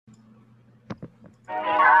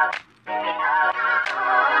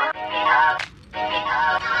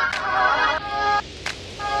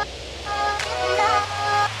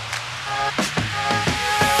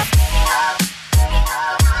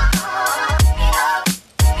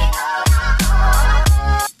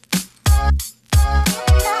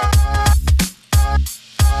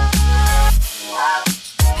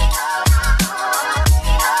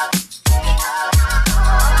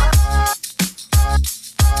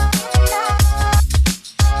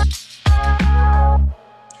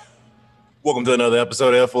Welcome to another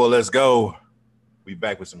episode of F4 Let's Go. We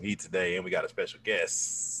back with some heat today, and we got a special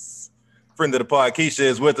guest. Friend of the pod, Keisha,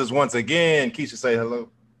 is with us once again. Keisha, say hello.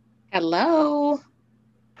 Hello.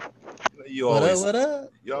 What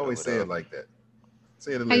up? You always say it like that.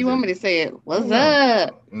 Say it a little How you want me to say it? What's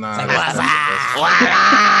up? Nah, Say that's,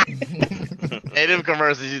 Hey, them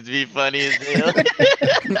commercials used to be funny as hell.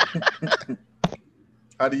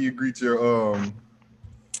 How do you greet your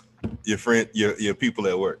friend, your people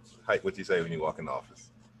at work? What you say when you walk in the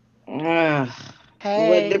office? Hey.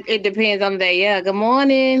 Well, it depends on the day. Yeah. Good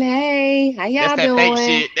morning. Hey, how y'all That's that doing? fake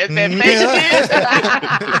shit. That's that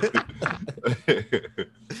fake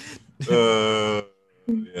shit.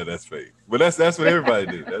 Yeah, that's fake. But that's what everybody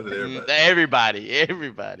do. That's what everybody.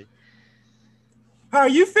 Everybody. How are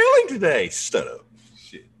you feeling today? Shut up.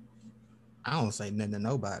 Shit. I don't say nothing to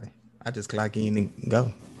nobody. I just clock in and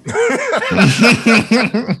go.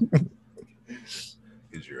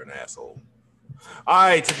 Because you're an asshole. All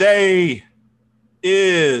right, today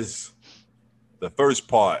is the first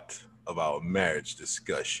part of our marriage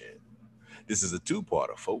discussion. This is a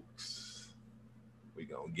two-parter, folks. We're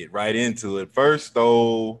going to get right into it. First,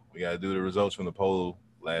 though, we got to do the results from the poll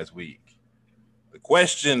last week. The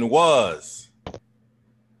question was,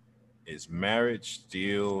 is marriage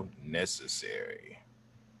still necessary?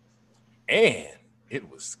 And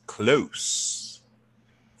it was close.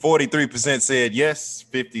 43% said yes,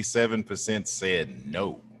 57% said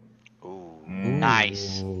no. Ooh,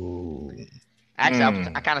 nice. Actually,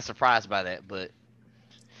 I'm kind of surprised by that, but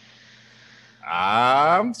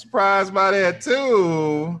I'm surprised by that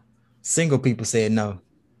too. Single people said no.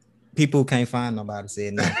 People who can't find nobody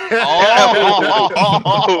said no. Wow.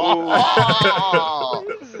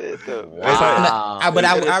 But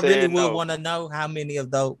I really would want to know how many of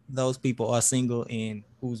those people are single and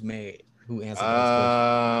who's married. Who answered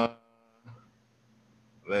those questions?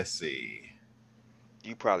 Let's see.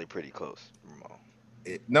 You probably pretty close, Ramon.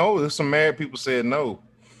 No, there's some married people said no.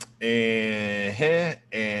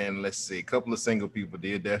 And let's see, a couple of single people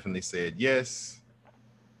did definitely said yes.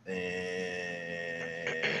 And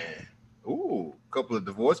a couple of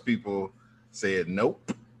divorced people said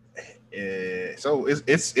nope. And so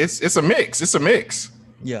it's a mix. It's a mix.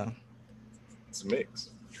 Yeah. It's a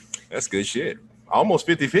mix. That's good shit. Almost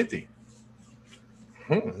 50-50.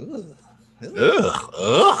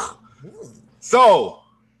 Ugh. So,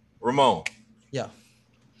 Ramon. Yeah.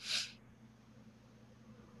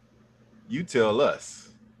 You tell us.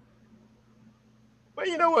 But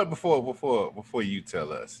you know what? Before you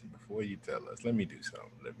tell us, let me do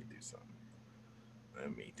something.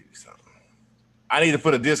 I need to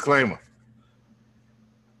put a disclaimer.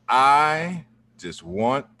 I just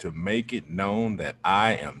want to make it known that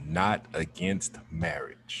I am not against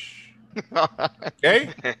marriage. Okay?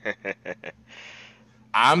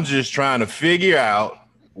 I'm just trying to figure out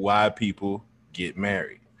why people get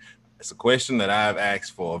married. It's a question that I've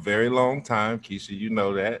asked for a very long time. Keisha, you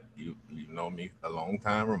know that. You know me a long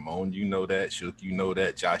time. Ramon, you know that. Shook, you know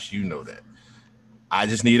that. Josh, you know that. I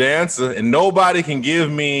just need an answer, and nobody can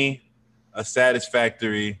give me a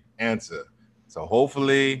satisfactory answer. So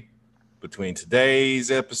hopefully, between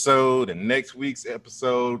today's episode and next week's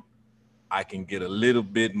episode, I can get a little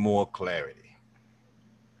bit more clarity.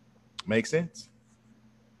 Make sense?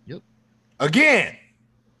 Yep. Again,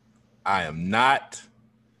 I am not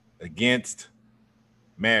against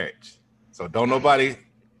marriage. So don't nobody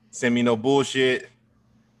send me no bullshit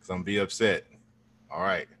because I'm be upset. All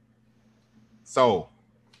right. So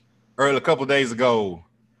a couple days ago,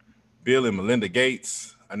 Bill and Melinda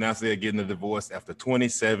Gates announced they're getting a divorce after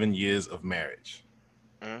 27 years of marriage.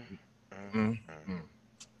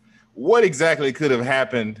 What exactly could have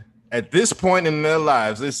happened at this point in their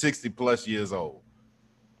lives? They're 60 plus years old,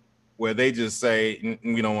 where they just say,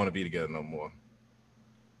 we don't want to be together no more.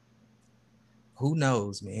 Who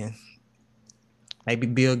knows, man? Maybe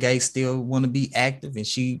Bill Gates still want to be active, and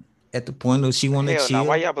she at the point of she want to chill. Now,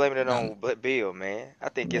 why y'all blaming it on Bill, man? I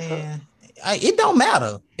think it's her. It don't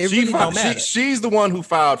matter. It really don't matter. She's the one who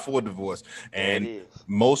filed for divorce, and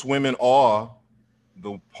most women are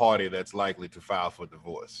the party that's likely to file for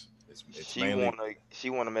divorce. She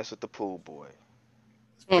want to mess with the pool boy.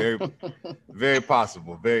 It's very, very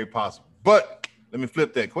possible. Very possible. But let me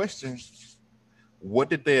flip that question. What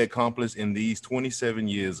did they accomplish in these 27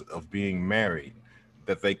 years of being married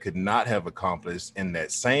that they could not have accomplished in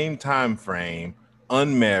that same time frame,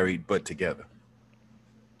 unmarried but together?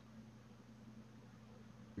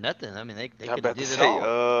 Nothing. I mean, they I'm could have about to did it say,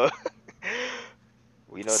 all.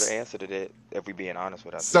 we know the answer to that if we being honest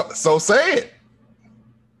with So ourselves. so say it.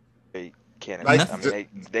 They can't. Like, I mean,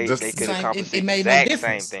 they just- they could Same- accomplish the it made no exact same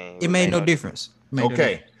difference. thing. It made no difference.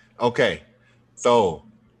 Okay. Okay. So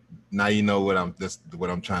now you know what I'm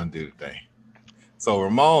trying to do today. So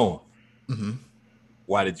Ramon, Mm-hmm.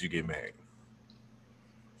 why did you get married?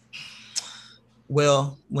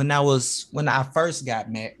 Well, when I first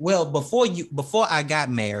got married, before I got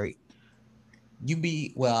married,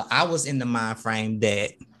 I was in the mind frame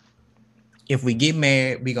that if we get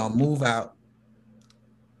married, we gonna move out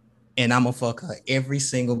and I'm gonna fuck her every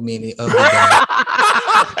single minute of the day.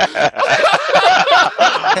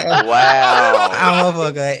 Wow. I'm gonna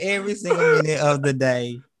fuck her every single minute of the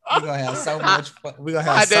day. We're gonna have so much fun. We're gonna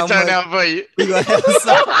have How'd so that turn much. out for you? We gonna have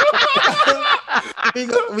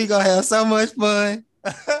so we gonna have so much fun.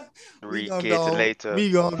 Three kids later.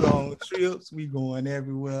 We gonna go on trips. We going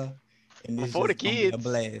everywhere. And it's Before the just gonna be a kids.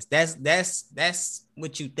 blast. That's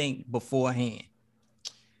what you think beforehand.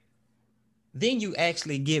 Then you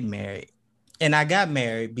actually get married. And I got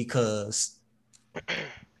married because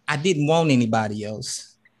I didn't want anybody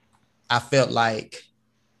else. I felt like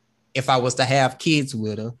if I was to have kids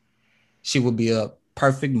with her, she would be a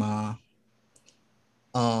perfect mom.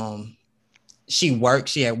 She worked.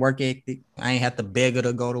 She had work ethic. I ain't have to beg her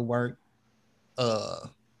to go to work.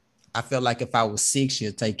 I felt like if I was sick,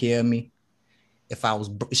 she'd take care of me.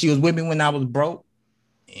 She was with me when I was broke,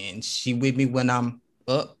 and she with me when I'm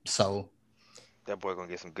up. So That boy gonna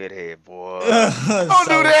get some good head, boy. Don't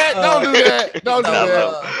do that. Don't do that. Don't do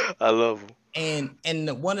that. I love him.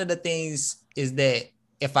 And one of the things is that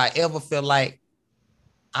if I ever feel like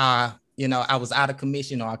I was out of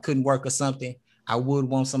commission or I couldn't work or something, I would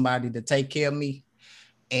want somebody to take care of me.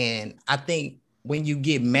 And I think when you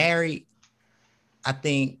get married, I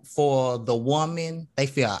think for the woman, they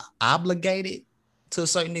feel obligated to a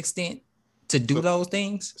certain extent to do those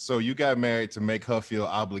things. So you got married to make her feel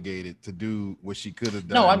obligated to do what she could have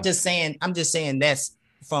done. No, I'm just saying that's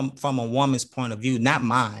from a woman's point of view, not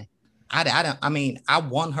mine. I mean, I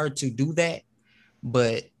want her to do that,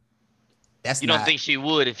 but that's You don't think she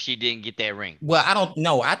would if she didn't get that ring? Well, I don't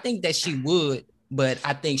know. I think that she would, but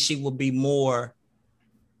I think she would be more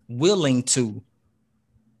willing to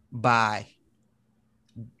by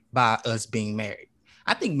us being married.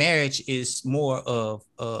 I think marriage is more of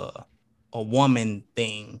a woman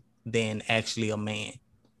thing than actually a man.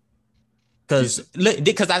 Because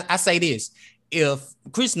I say this, if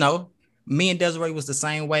Chris know, me and Desiree was the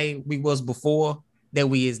same way we was before that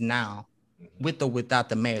we is now, with or without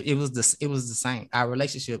the marriage. It was the same. Our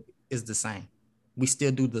relationship is the same. We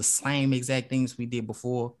still do the same exact things we did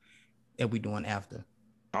before that we doing after.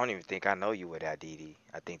 I don't even think I know you without DD.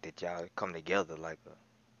 I think that y'all come together like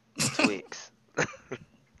a Twix.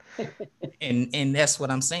 And that's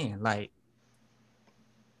what I'm saying. Like,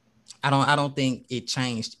 I don't think it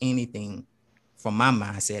changed anything from my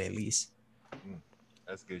mindset, at least.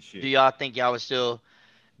 That's good shit. Do y'all think y'all would still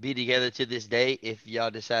be together to this day if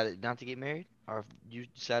y'all decided not to get married, or if you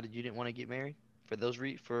decided you didn't want to get married for those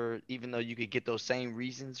for even though you could get those same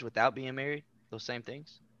reasons without being married, those same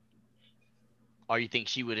things? Or you think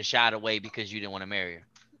she would have shied away because you didn't want to marry her?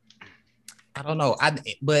 I don't know. I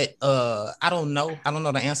don't know. I don't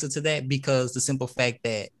know the answer to that because the simple fact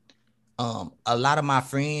that a lot of my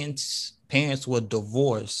friends' parents were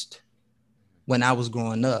divorced when I was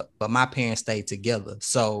growing up, but my parents stayed together.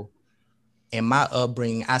 So in my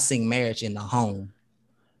upbringing, I seen marriage in the home.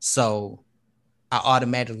 So I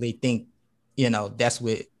automatically think,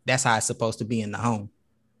 that's how it's supposed to be in the home.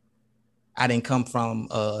 I didn't come from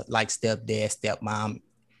like stepdad, stepmom,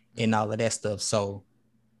 and all of that stuff. So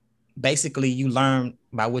basically you learn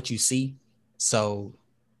by what you see. So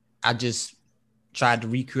I just tried to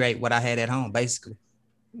recreate what I had at home, basically.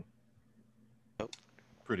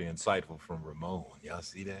 Pretty insightful from Ramon. Y'all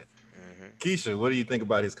see that? Mm-hmm. Keisha, what do you think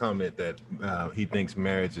about his comment that he thinks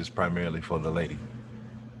marriage is primarily for the lady?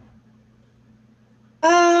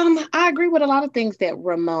 I agree with a lot of things that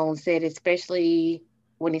Ramon said, especially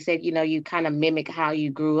when he said, you kind of mimic how you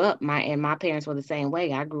grew up. My parents were the same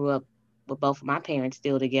way. I grew up with both of my parents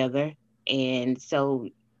still together. And so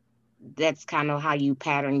that's kind of how you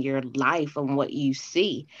pattern your life and what you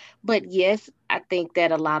see. But yes, I think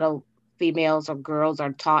that a lot of females or girls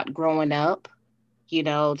are taught growing up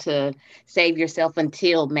to save yourself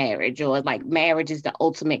until marriage, or like marriage is the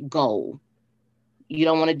ultimate goal. You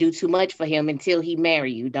don't want to do too much for him until he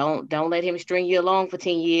marry you. Don't let him string you along for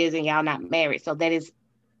 10 years and y'all not married. So that is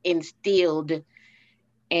instilled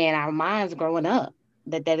in our minds growing up,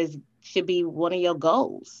 that is should be one of your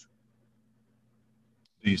goals.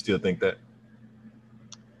 Do you still think that?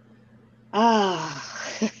 Ah,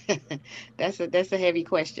 that's a heavy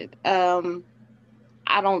question.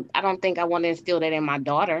 I don't think I want to instill that in my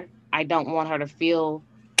daughter. I don't want her to feel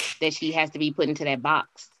that she has to be put into that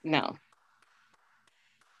box. No.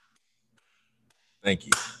 Thank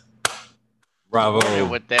you. I wonder Bravo.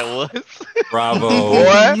 what that was. Bravo.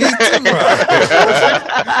 Boy. Me too.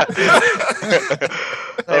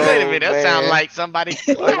 Hey, wait a Oh, minute. That sounds man. like somebody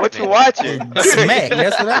Like, what you clapping. watching? Smack.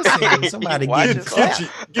 That's what I'm saying. You Somebody watching getting something?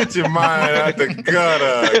 clapped. Get your mind out the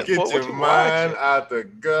gutter. Boy, Get what your you mind watching? out the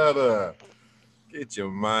gutter. Get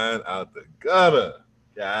your mind out the gutter.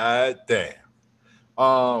 God damn.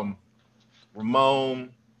 Ramon,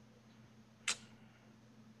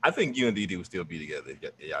 I think you and Didi would still be together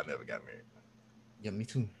if y'all never got married. Yeah, me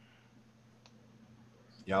too.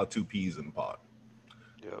 Y'all two peas in the pod.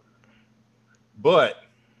 Yep. But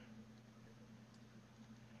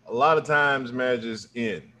a lot of times marriages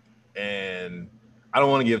end. And I don't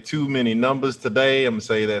want to give too many numbers today. I'm going to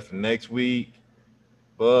say that for next week.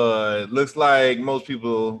 But it looks like most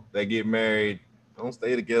people that get married don't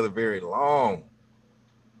stay together very long.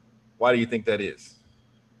 Why do you think that is?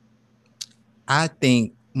 I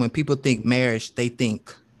think when people think marriage, they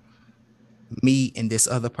think me and this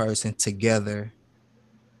other person together,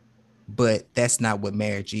 but that's not what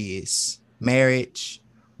marriage is. Marriage,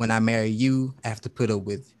 when I marry you, I have to put up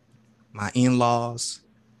with my in-laws.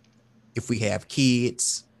 If we have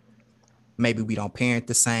kids, maybe we don't parent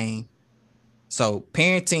the same. So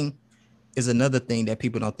parenting is another thing that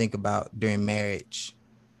people don't think about during marriage.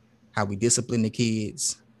 How we discipline the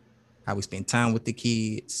kids, how we spend time with the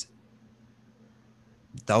kids,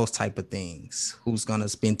 those type of things. Who's gonna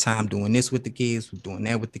spend time doing this with the kids, who's doing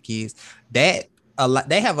that with the kids. That a lot,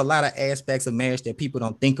 they have a lot of aspects of marriage that people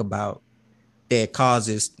don't think about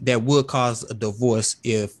that would cause a divorce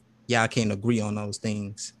if y'all can't agree on those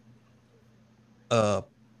things. Uh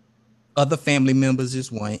Other family members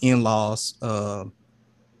is one, in-laws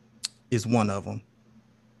is one of them.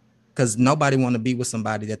 Because nobody want to be with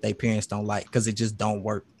somebody that their parents don't like, because it just don't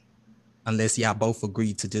work unless y'all both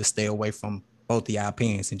agree to just stay away from both of y'all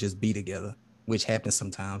parents and just be together, which happens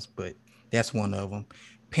sometimes, but that's one of them.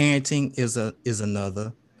 Parenting is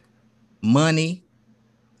another. Money,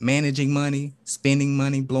 managing money, spending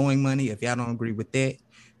money, blowing money. If y'all don't agree with that,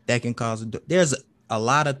 that can cause there's a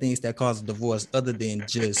lot of things that cause a divorce other than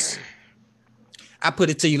just. I put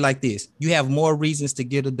it to you like this: you have more reasons to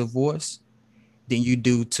get a divorce than you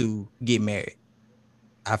do to get married.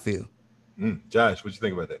 I feel. Josh, what you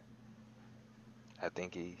think about that? I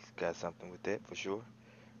think he's got something with that for sure.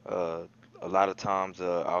 Uh, a lot of times,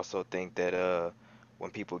 I also think that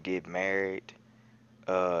when people get married,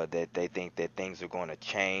 that they think that things are going to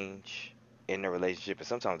change in the relationship, and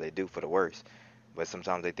sometimes they do for the worse. But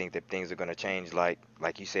sometimes they think that things are going to change, like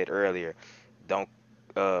you said earlier. Don't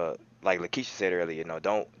uh, like Lakeisha said earlier.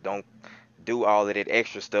 Don't do all of that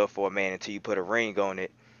extra stuff for a man until you put a ring on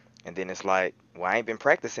it, and then it's like, well, I ain't been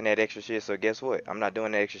practicing that extra shit, so guess what? I'm not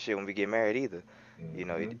doing that extra shit when we get married either.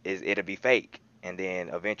 Mm-hmm. It'll be fake, and then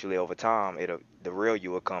eventually over time, the real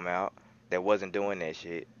you will come out that wasn't doing that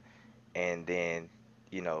shit, and then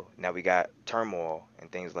now we got turmoil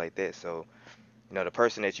and things like that. So the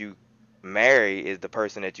person that you marry is the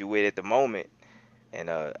person that you with at the moment, and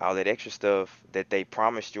all that extra stuff that they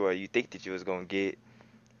promised you or you think that you was gonna get,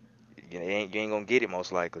 you ain't gonna get it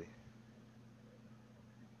most likely.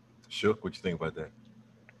 Shook, what you think about that?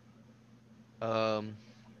 Um,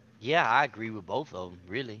 yeah, I agree with both of them,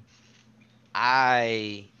 really.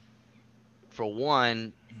 I, for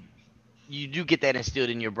one, you do get that instilled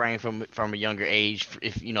in your brain from a younger age.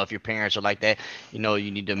 If your parents are like that, you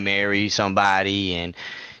need to marry somebody and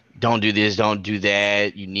don't do this, don't do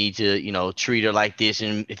that. You need to, treat her like this.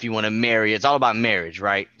 And if you want to marry, it's all about marriage,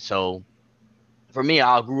 right? So for me,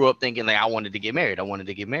 I grew up thinking like I wanted to get married. I wanted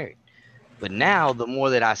to get married. But now the more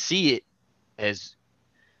that I see it as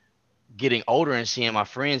getting older and seeing my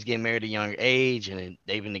friends get married at a younger age and then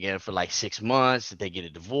they've been together for like 6 months, that they get a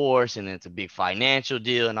divorce and then it's a big financial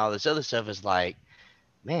deal and all this other stuff, is like,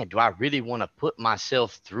 man, do I really want to put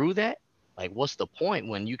myself through that? Like, what's the point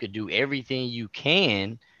when you could do everything you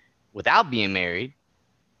can without being married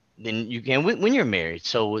than you can when you're married?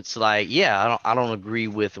 So it's like, yeah, I don't agree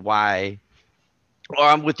with why, or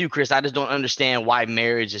I'm with you, Chris. I just don't understand why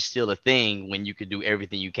marriage is still a thing when you could do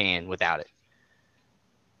everything you can without it.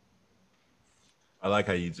 I like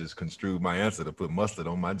how you just construed my answer to put mustard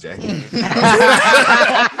on my jacket. Grade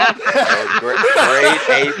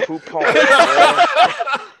A poop point.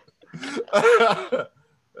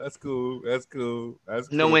 That's cool. That's cool. That's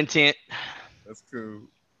cool. No intent. That's cool.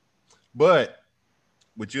 But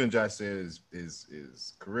what you and Josh said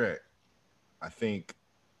is correct. I think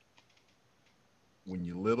when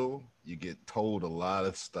you're little, you get told a lot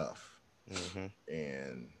of stuff. Mm-hmm.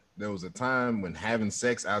 And there was a time when having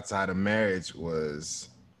sex outside of marriage was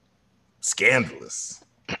scandalous,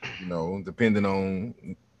 depending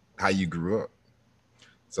on how you grew up.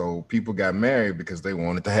 So people got married because they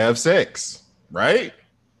wanted to have sex, right?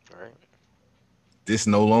 Right. This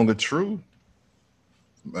no longer true.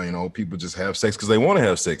 People just have sex because they want to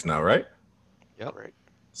have sex now, right? Yep. Right.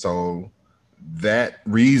 So that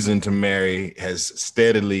reason to marry has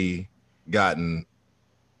steadily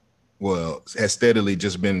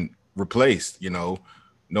just been replaced.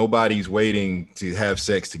 Nobody's waiting to have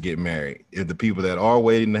sex to get married. If the people that are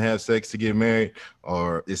waiting to have sex to get married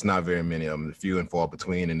it's not very many of them, few and far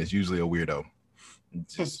between, and it's usually a weirdo.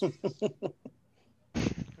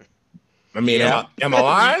 I mean, Yeah. am I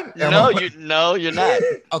lying? No, you're not.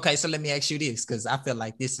 Okay, so let me ask you this, because I feel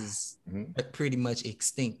like this is pretty much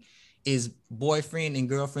extinct. Is boyfriend and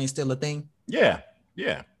girlfriend still a thing? Yeah.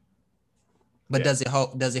 But does it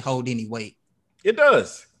hold any weight? It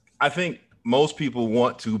does. I think most people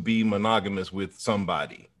want to be monogamous with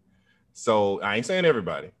somebody. So I ain't saying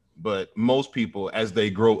everybody, but most people, as they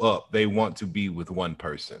grow up, they want to be with one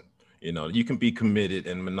person. You can be committed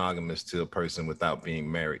and monogamous to a person without being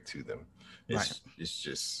married to them. It's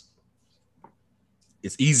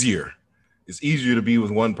easier. It's easier to be with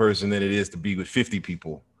one person than it is to be with 50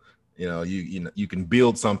 people. You can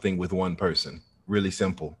build something with one person. Really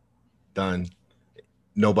simple. Done.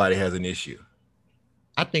 Nobody has an issue.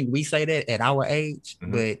 I think we say that at our age,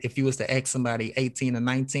 but if you was to ask somebody 18 or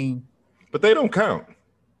 19. But they don't count.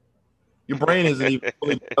 Your brain isn't even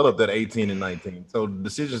fully developed at 18 and 19. So the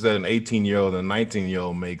decisions that an 18-year-old and a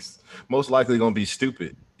 19-year-old makes most likely going to be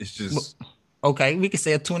stupid. It's just... Okay, we could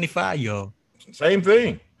say a 25-year-old. Same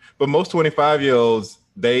thing. But most 25-year-olds,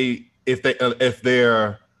 if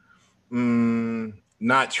they're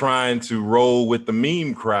not trying to roll with the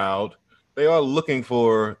meme crowd, they are looking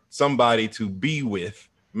for somebody to be with,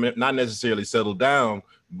 not necessarily settle down,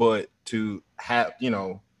 but to have,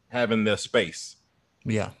 having their space.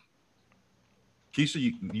 Yeah.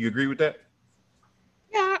 Keisha, you agree with that?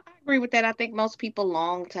 Yeah, I agree with that. I think most people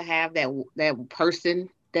long to have that person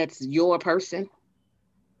that's your person.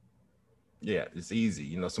 Yeah, it's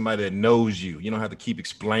easy. Somebody that knows you. You don't have to keep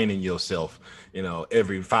explaining yourself,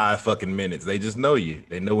 every 5 fucking minutes. They just know you.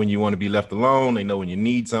 They know when you want to be left alone. They know when you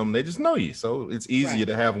need something. They just know you. So it's easier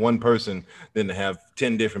to have one person than to have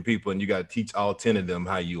 10 different people, and you got to teach all 10 of them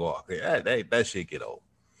how you are. That shit get old.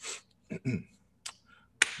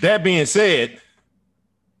 That being said,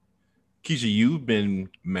 Keisha, you've been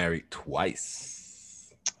married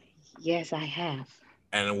twice. Yes, I have.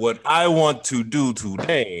 And what I want to do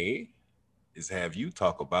today is have you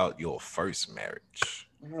talk about your first marriage.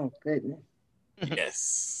 Oh, goodness.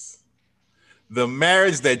 Yes. The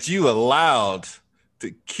marriage that you allowed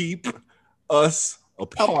to keep us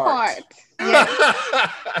apart.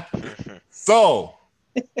 Yes. So,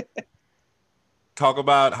 talk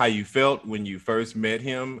about how you felt when you first met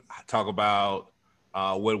him. Talk about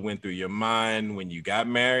what went through your mind when you got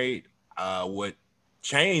married. What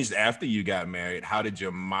changed after you got married? How did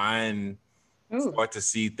your mind start to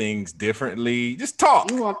see things differently? Just talk.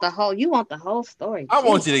 You want the whole story. I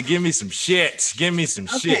want you to give me some shit. Give me some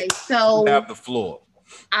shit. Okay, so you have the floor.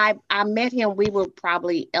 I met him. We were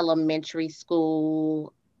probably elementary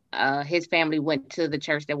school. His family went to the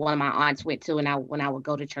church that one of my aunts went to, and when I would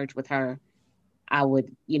go to church with her, I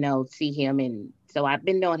would, see him. And so I've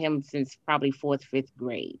been knowing him since probably 4th, 5th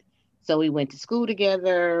grade. So we went to school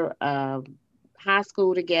together, high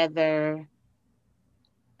school together.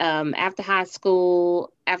 After high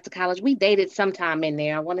school, after college, we dated sometime in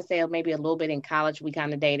there. I want to say maybe a little bit in college, we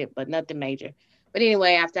kind of dated, but nothing major. But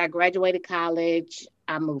anyway, after I graduated college,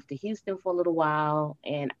 I moved to Houston for a little while,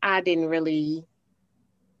 and I didn't really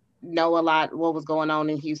know a lot what was going on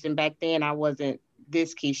in Houston back then. I wasn't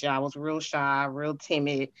this Keisha. I was real shy, real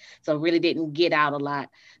timid, so really didn't get out a lot.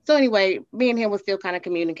 So anyway, me and him was still kind of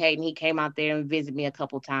communicating. He came out there and visited me a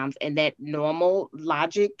couple times, and that normal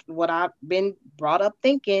logic, what I've been brought up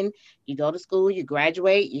thinking, you go to school, you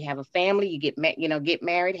graduate, you have a family, you get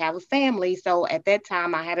married, have a family. So at that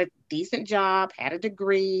time, I had a decent job, had a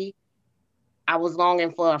degree. I was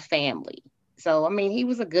longing for a family. So I mean, he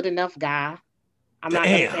was a good enough guy. I'm not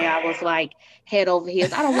gonna Damn. say I was like head over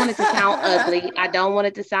heels. I don't want it to sound ugly. I don't want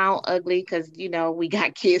it to sound ugly because we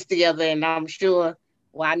got kids together, and I'm sure.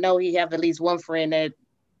 Well, I know he have at least one friend that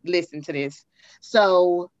listen to this,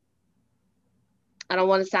 so I don't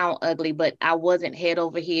want to sound ugly, but I wasn't head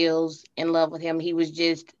over heels in love with him. He was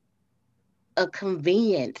just a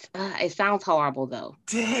convenience. It sounds horrible though.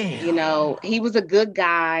 Damn. He was a good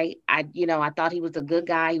guy. I thought he was a good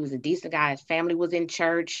guy. He was a decent guy. His family was in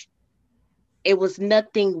church. It was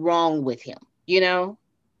nothing wrong with him, you know?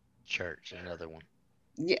 Church, another one.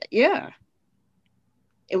 Yeah, yeah.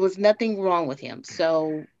 It was nothing wrong with him.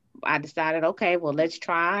 So I decided, okay, well, let's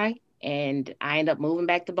try. And I ended up moving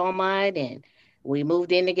back to Beaumont, and we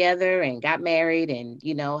moved in together and got married and,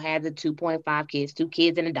 had the 2.5 kids, 2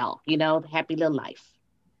 kids and a dog, happy little life.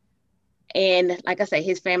 And like I say,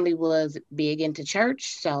 his family was big into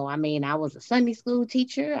church. So, I mean, I was a Sunday school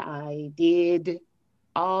teacher. I did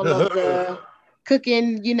all of the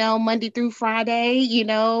cooking, Monday through Friday,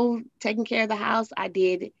 taking care of the house. I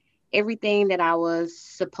did everything that I was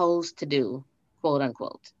supposed to do, quote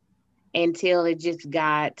unquote, until it just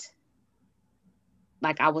got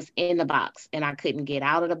like I was in the box and I couldn't get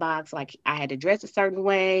out of the box. Like I had to dress a certain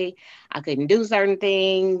way. I couldn't do certain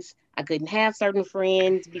things. I couldn't have certain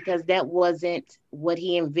friends because that wasn't what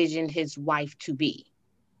he envisioned his wife to be.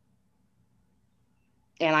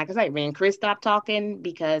 And like I say, me and Chris stopped talking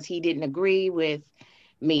because he didn't agree with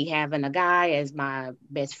me having a guy as my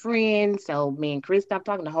best friend. So me and Chris stopped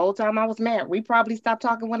talking the whole time I was married. We probably stopped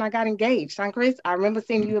talking when I got engaged. Son Chris, I remember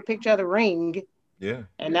sending you a picture of the ring, Yeah.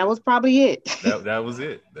 and that was probably it. That was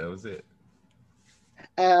it. That was it.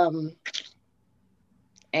 um,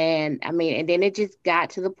 and I mean, and then it just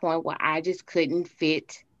got to the point where I just couldn't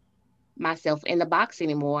fit myself in the box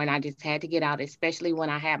anymore, and I just had to get out, especially when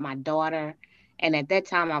I had my daughter. And at that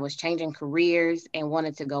time I was changing careers and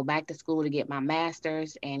wanted to go back to school to get my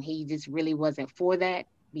master's, and he just really wasn't for that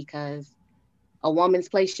because a woman's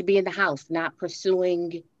place should be in the house, not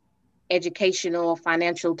pursuing educational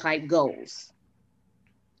financial type goals.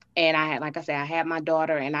 And I had, like I said, I had my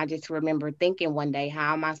daughter, and I just remember thinking one day,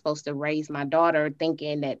 how am I supposed to raise my daughter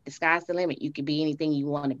thinking that the sky's the limit, you could be anything you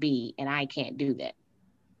want to be, and I can't do that.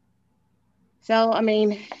 So, I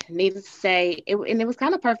mean, needless to say, and it was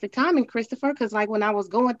kind of perfect timing, Christopher, because like when I was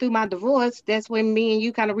going through my divorce, that's when me and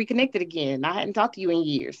you kind of reconnected again. I hadn't talked to you in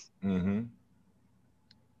years, Mm-hmm.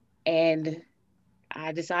 and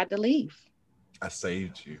I decided to leave. I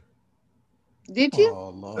saved you. Did you? Oh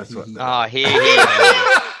Lord, That's what. Oh, here,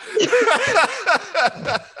 man.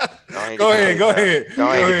 Go ahead and Go get the ahead. case Go out. ahead. Go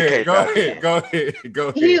Go ahead and get the ahead. case Go out ahead. again. Go ahead.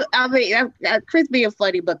 Go He, ahead. I mean, Chris being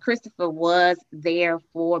funny, but Christopher was there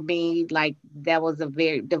for me. Like that was a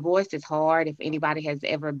very divorce is hard if anybody has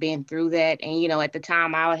ever been through that. And at the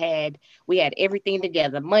time we had everything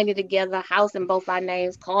together, money together, house in both our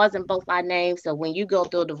names, cars in both our names. So when you go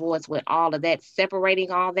through a divorce with all of that,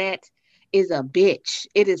 separating all that is a bitch.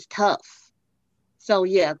 It is tough. So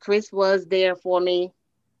yeah, Chris was there for me,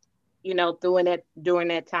 during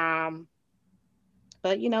that time.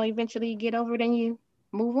 But eventually you get over it and you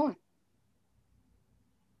move on.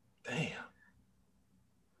 Damn.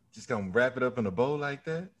 Just gonna wrap it up in a bow like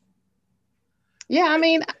that. Yeah, I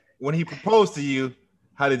mean, When he proposed to you,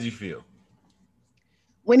 how did you feel?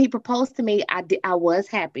 when he proposed to me, I was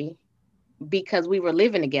happy because we were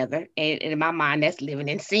living together, and in my mind, that's living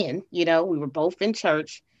in sin. We were both in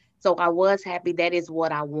church, so I was happy. That is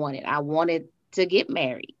what I wanted. I wanted to get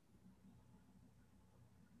married.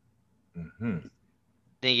 Mm-hmm.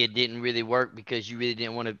 Think it didn't really work because you really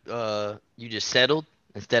didn't want to. You just settled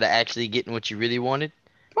instead of actually getting what you really wanted.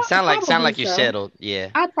 It sound Probably like you so. settled. Yeah.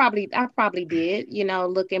 I probably did.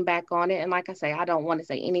 Looking back on it, and like I say, I don't want to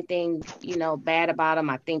say anything, bad about him.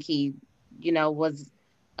 I think he, was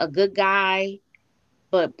a good guy,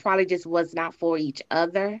 but probably just was not for each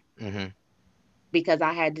other Mhm. because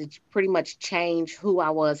I had to pretty much change who I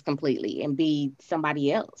was completely and be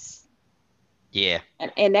somebody else. Yeah.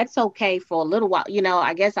 And that's okay for a little while.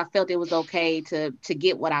 I guess I felt it was okay to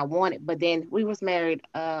get what I wanted. But then we was married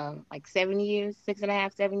like 7 years,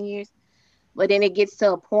 6.5, 7 years. But then it gets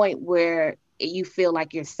to a point where you feel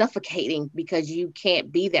like you're suffocating because you can't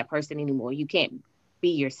be that person anymore. You can't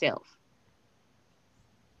be yourself.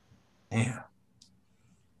 damn.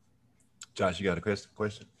 Josh, you got a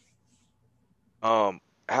question?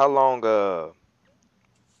 How long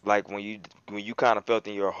like when you kind of felt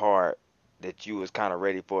in your heart that you was kind of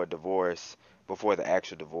ready for a divorce before the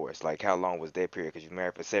actual divorce, like how long was that period? Because you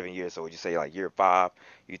married for 7 years, so would you say like year five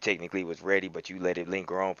you technically was ready, but you let it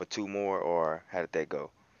linger on for two more, or how did that go?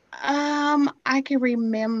 I can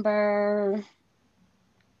remember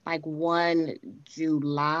like one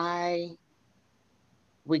July.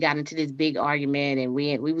 we got into this big argument, and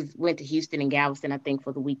went to Houston and Galveston, I think,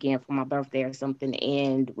 for the weekend for my birthday or something,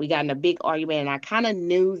 and we got in a big argument, and I kind of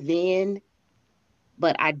knew then,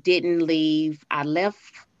 but I didn't leave. I left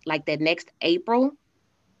like that next April,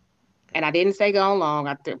 and I didn't stay gone long.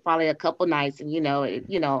 Probably a couple nights, and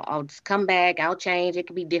I'll just come back. I'll change. It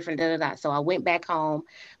could be different. Da, da, da. So I went back home,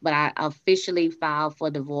 but I officially filed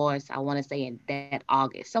for divorce. I want to say in that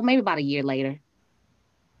August. So maybe about a year later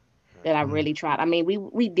that I really tried. I mean,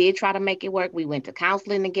 we did try to make it work. We went to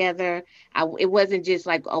counseling together. It wasn't just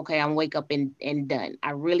like, okay, I'm wake up and done.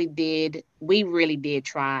 I really did. We really did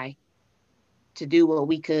try to do what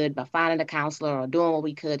we could by finding a counselor or doing what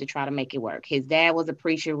we could to try to make it work. His dad was a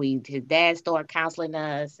preacher. His dad started counseling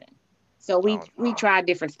us, and so I we don't, we tried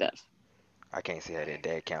different stuff. I can't see how that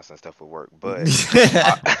dad counseling stuff would work, but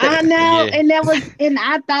I I, know, Yeah. and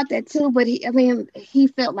I thought that too. But he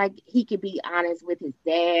felt like he could be honest with his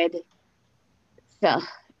dad. So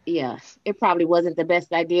yeah, it probably wasn't the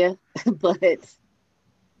best idea, but that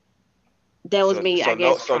was so me, I so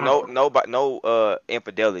no guess, so no trying. no but no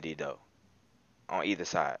infidelity though on either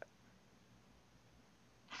side.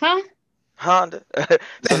 Huh? Honda.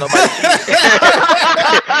 So nobody cheated.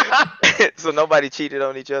 So nobody cheated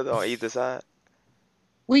on each other on either side.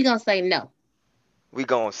 We gonna say no. We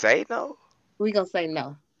gonna say no? We gonna say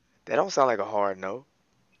no. That don't sound like a hard no.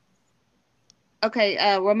 Okay,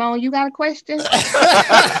 Ramon, you got a question?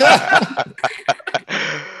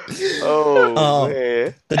 Oh um,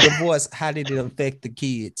 man. the divorce, how did it affect the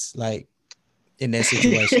kids, like in that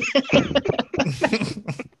situation?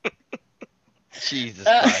 Jesus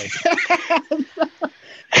Uh, Christ.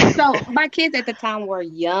 so my kids at the time were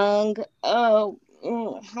young. How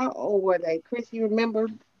old were they? Chris, you remember?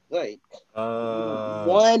 Like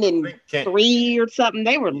one I and think can't. three or something.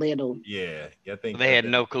 They were little. Yeah, I think. They I had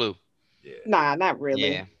think. no clue. Yeah. Nah, not Yeah.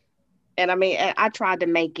 really. And I mean, I tried to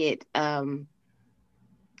make it.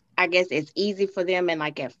 I guess it's easy for them. And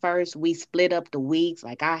like at first, we split up the weeks.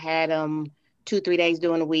 Like I had them 2, 3 days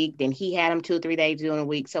during the week, then he had them 2, 3 days during the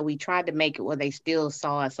week. So we tried to make it where they still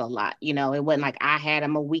saw us a lot. It wasn't like I had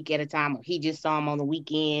them a week at a time, or he just saw them on the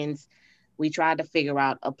weekends. We tried to figure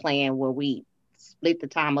out a plan where we split the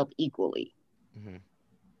time up equally. Hmm.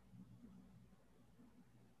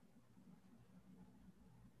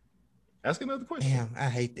 Ask another question. Damn, I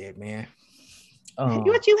hate that, man.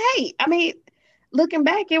 What you hate? I mean, looking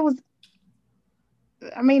back, it was.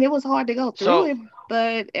 I mean, it was hard to go through So it,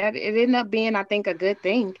 but it ended up being, I think, a good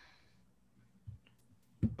thing.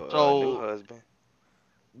 New so husband.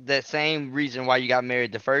 that same reason why you got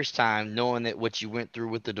married the first time, knowing that what you went through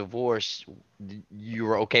with the divorce, you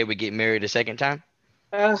were okay with getting married a second time,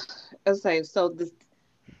 Uh, let's say so.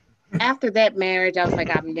 After that marriage, I was like,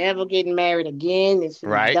 I'm never getting married again. This is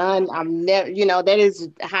right? done. I'm never, that is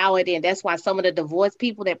how it is. That's why some of the divorced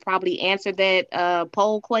people that probably answered that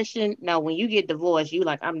poll question, no, when you get divorced, you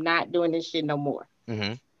like, I'm not doing this shit no more.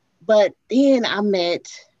 Hmm. But then I met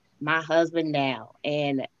my husband now,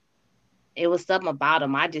 and it was something about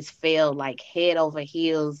him. I just fell like head over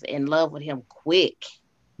heels in love with him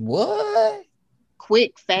What?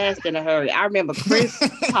 quick, fast, in a hurry. I remember Chris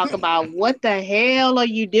talk about what the hell are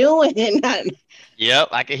you doing? Yep,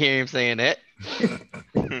 I can hear him saying that.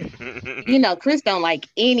 Chris don't like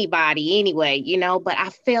anybody anyway, but I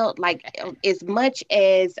felt like as much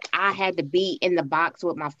as I had to be in the box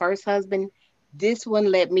with my first husband, this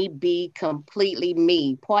one let me be completely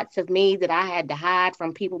me. Parts of me that I had to hide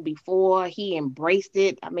from people before, he embraced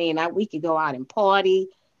it. I mean, we could go out and party.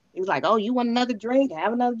 He was like, "Oh, you want another drink?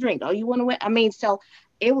 Have another drink. Oh, you want to?" I mean, so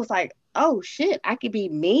it was like, "Oh shit, I could be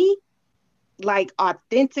me, like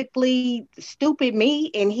authentically stupid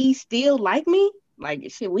me, and he still like me."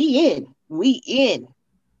 Like shit, we in.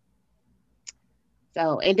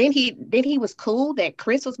 So and then he was cool that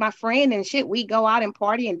Chris was my friend and shit. We go out and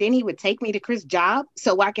party, and then he would take me to Chris' job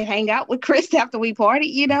so I could hang out with Chris after we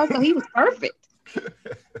party. So he was perfect.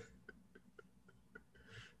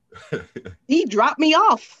 He dropped me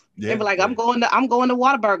off. They Yeah. were like, I'm going to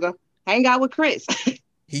Whataburger, hang out with Chris.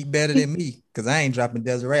 He better than me because I ain't dropping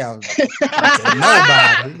Desiree out to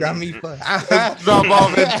nobody. He got me fucked. Drop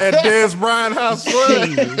off at Des Bryant house. What?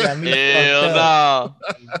 He got me Hell fucked up.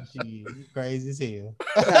 no. Shit, you crazy as hell.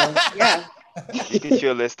 So yeah. Get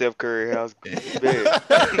you a little Steph Curry house. Bet.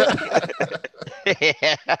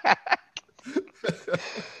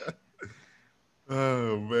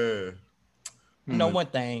 Oh man. You know one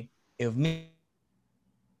thing, if me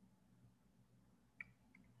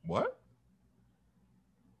What?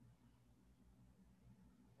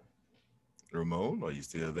 Ramon, are you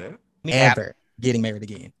still there? ever getting married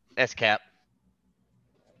again. That's cap.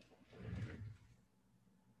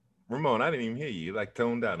 Ramon, I didn't even hear you. You like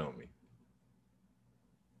toned out on me.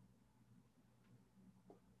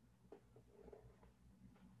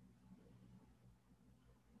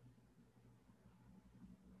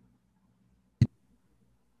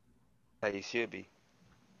 How you should be.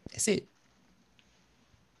 That's it.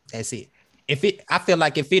 That's it. I feel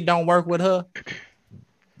like if it don't work with her,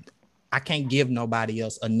 I can't give nobody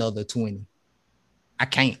else another 20. I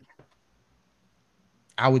can't.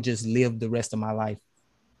 I would just live the rest of my life.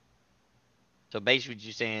 So basically, what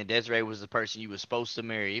you're saying, Desiree was the person you were supposed to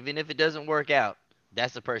marry. Even if it doesn't work out,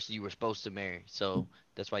 that's the person you were supposed to marry. So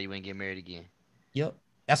that's why you ain't get married again. Yep.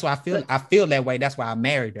 That's why I feel that way. That's why I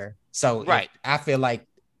married her. So right. I feel like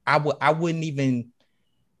I wouldn't even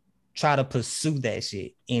try to pursue that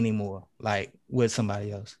shit anymore, like with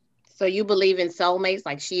somebody else. So you believe in soulmates?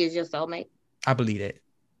 Like she is your soulmate? I believe that.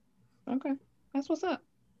 Okay, that's what's up.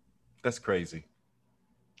 That's crazy.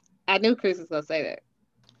 I knew Chris was gonna say that.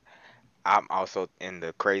 I'm also in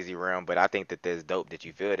the crazy realm, but I think that that's dope that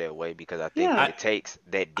you feel that way because I think that it takes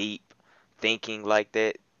that deep thinking like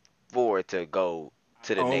that for it to go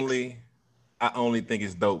to the next. I only think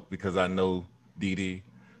it's dope because I know Didi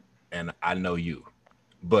and I know you.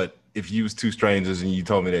 But if you was two strangers and you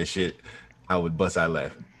told me that shit, I would bust out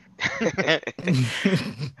laughing.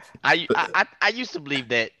 I used to believe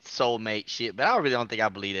that soulmate shit, but I really don't think I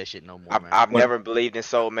believe that shit no more. I've never believed in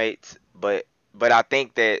soulmates, but I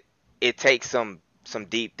think that it takes some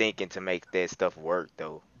deep thinking to make that stuff work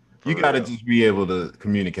though. You gotta just be able to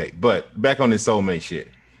communicate. But back on this soulmate shit,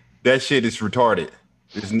 that shit is retarded.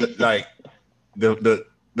 It's like the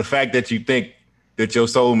fact that you think that your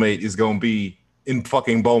soulmate is gonna be in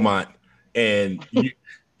fucking Beaumont and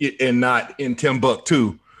not in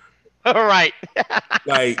Timbuktu. All right.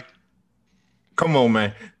 Like, come on,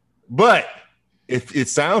 man. But if it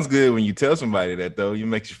sounds good when you tell somebody that, though, it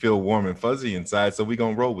makes you feel warm and fuzzy inside. So we're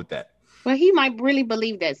gonna roll with that. Well, he might really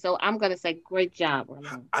believe that. So I'm gonna say, great job,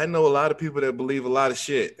 Ramon. I know a lot of people that believe a lot of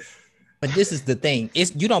shit. But this is the thing.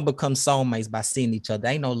 You don't become soulmates by seeing each other.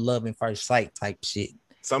 Ain't no love in first sight type shit.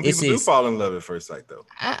 Some people do fall in love at first sight, though.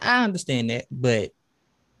 I understand that, but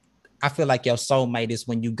I feel like your soulmate is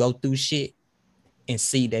when you go through shit and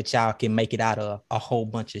see that y'all can make it out of a whole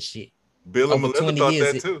bunch of shit. Bill and Melinda thought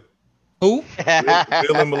that too. Who?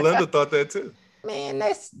 Bill and Melinda thought that too. Man,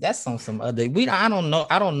 that's on some other. I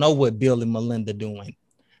don't know what Bill and Melinda doing.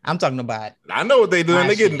 I'm talking about. I know what they doing.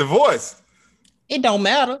 They getting divorced. It don't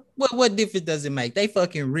matter. What difference does it make? They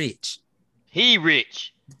fucking rich. He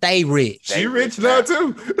rich. They rich. She rich now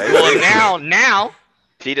too. Well, now.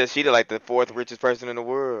 She like the fourth richest person in the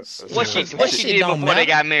world. What she did before they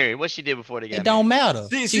got married? What she did before they got married? It don't matter.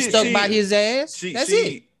 She stuck by his ass. That's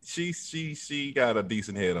it. She got a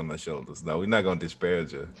decent head on her shoulders. No, we're not gonna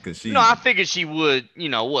disparage her because she. No, I figured she would.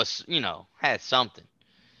 Had something.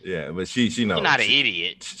 Yeah, but she knows. She's not an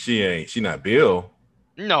idiot. She not Bill.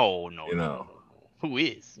 No. No. Who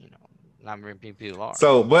is? Not many people are.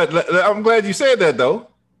 So, but I'm glad you said that though.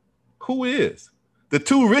 Who is the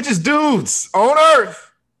two richest dudes on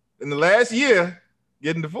earth in the last year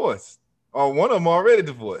getting divorced? Or one of them already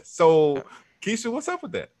divorced. So, Keisha, what's up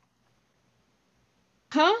with that?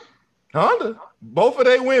 Huh? Honda. Both of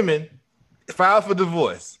their women filed for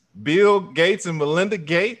divorce. Bill Gates and Melinda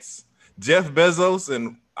Gates, Jeff Bezos,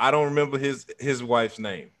 and I don't remember his wife's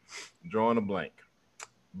name. I'm drawing a blank.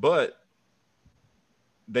 But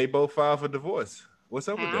they both filed for divorce. What's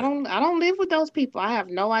up with that? I don't live with those people. I have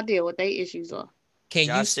no idea what their issues are.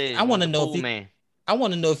 I want to know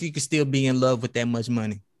if you could still be in love with that much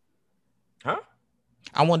money. Huh?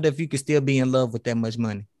 I wonder if you could still be in love with that much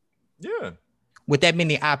money. Yeah. With that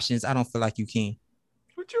many options, I don't feel like you can.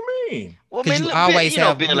 What you mean? Well, man, you always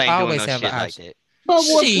have an option. Like that. But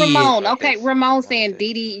with Ramon, okay, Ramon saying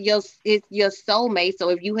Didi is your soulmate. So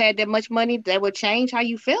if you had that much money, that would change how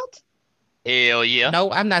you felt? Hell yeah. No,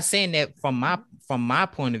 I'm not saying that from my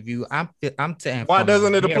point of view. I'm saying. Why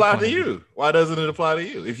doesn't it apply to you? Why doesn't it apply to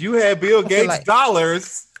you? If you had Bill Gates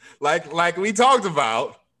dollars, like we talked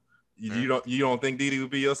about, you don't think Didi would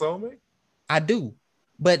be your soulmate? I do.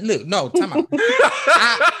 But look, no, time out.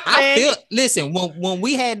 I feel. Listen, when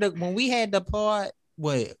we had the part,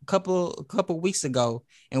 a couple weeks ago,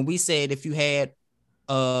 and we said if you had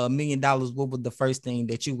 $1 million, what was the first thing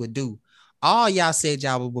that you would do? All y'all said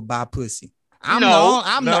y'all would buy pussy. No.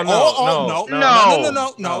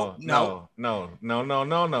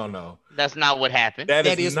 That's not what happened. That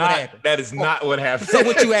is not what happened. That is not what happened. So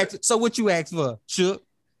what you asked for? Shook.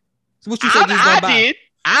 So what you said you was gonna buy? Did.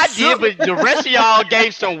 I did, but the rest of y'all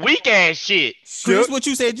gave some weak ass shit. Chris, Shook. what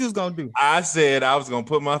you said you was gonna do? I said I was gonna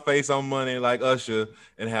put my face on money like Usher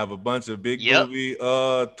and have a bunch of big Yep. booby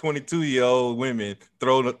 22-year-old women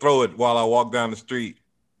throw it while I walk down the street.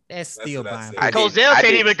 That's still what I buying. said. I pussy. did. Cozell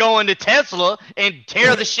can't even go into Tesla and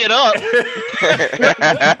tear the shit up.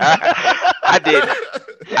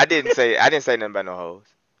 I didn't say nothing about no hoes.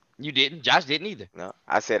 You didn't. Josh didn't either. No,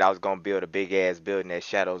 I said I was gonna build a big ass building at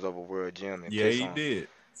Shadows Over World Gym and Yeah, piss he on. did.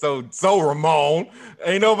 So Ramon,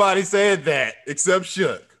 ain't nobody said that except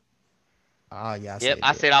Shook. Oh yeah. Yep.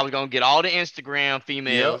 I said I was gonna get all the Instagram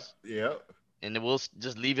females, Yep. and then we'll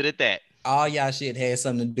just leave it at that. all y'all shit had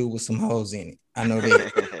something to do with some hoes in it. I know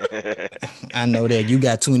that. I know that. You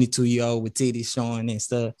got 22-year-old with titties showing and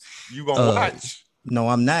stuff. You gonna watch? No,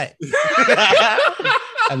 I'm not.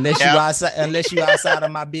 Unless you outside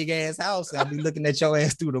of my big ass house, I'll be looking at your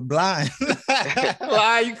ass through the blind.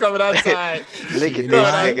 Why you coming outside? Look at Shit, this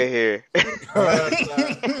right. nigga here.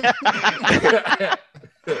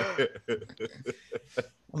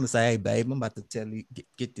 I'm gonna say, hey babe, I'm about to tell you,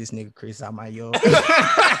 get this nigga Chris out my yard.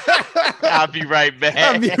 I'll be right back.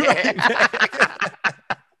 I'll be right back.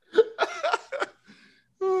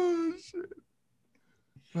 Oh shit.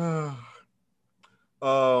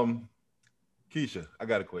 Keisha, I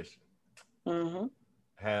got a question. Mm-hmm.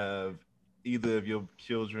 Have either of your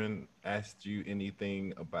children asked you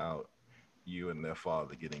anything about you and their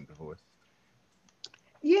father getting divorced?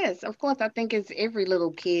 Yes, of course. I think it's every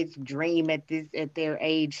little kid's dream at their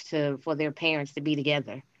age for their parents to be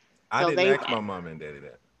together. I So didn't they ask my mom and daddy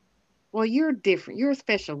that. Well, you're different. You're a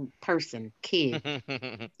special person, kid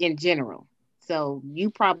in general. So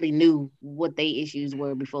you probably knew what their issues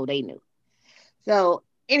were before they knew. So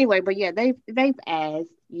anyway, but yeah, they've asked,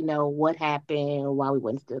 what happened, why we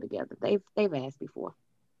weren't still together. They've asked before.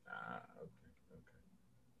 Okay.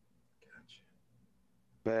 Gotcha.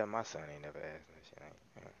 But my son ain't never asked me shit.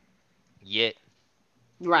 Yet.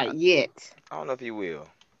 Right, yet. I don't know if he will.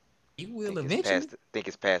 You will Think eventually. think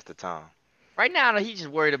it's past the time. Right now, he's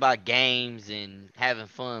just worried about games and having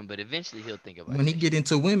fun, but eventually he'll think about When he that get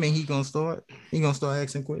shit. into women, he gonna start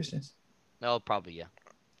asking questions. No, probably, yeah.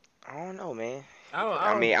 I don't know, man.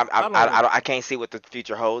 I I mean, I can't see what the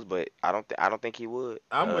future holds, but I don't think he would.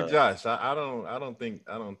 I'm with Josh. I don't think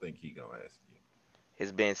he gonna ask you.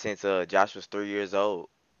 It's been since Josh was 3 years old,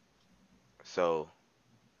 so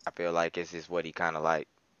I feel like it's just what he kind of like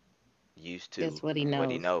used to. That's what he What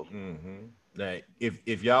he knows. know. Mm-hmm. Like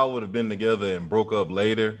if y'all would have been together and broke up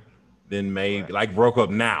later, then maybe Right. like broke up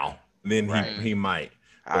now, then Right. he might.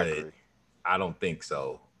 I But agree. I don't think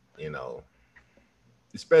so.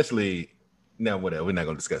 Especially now. Whatever. We're not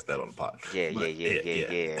gonna discuss that on the pod. Yeah. But,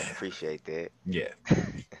 Appreciate that. Yeah.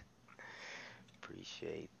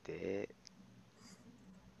 Appreciate that.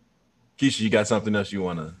 Keisha, you got something else you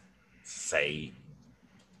wanna say?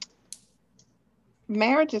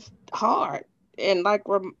 Marriage is hard. And like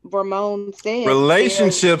Ramon said,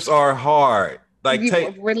 Relationships are hard. Like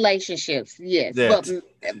relationships, yes. Yes.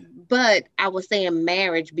 But I was saying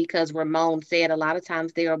marriage because Ramon said a lot of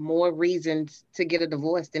times there are more reasons to get a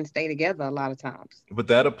divorce than stay together a lot of times. But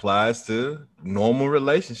that applies to normal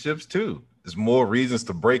relationships too. There's more reasons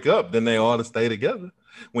to break up than they are to stay together.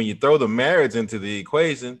 When you throw the marriage into the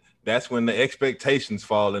equation, that's when the expectations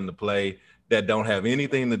fall into play that don't have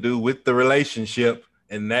anything to do with the relationship,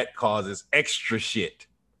 and that causes extra shit.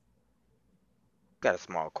 Got a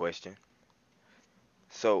small question.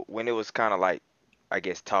 So when it was kind of like, I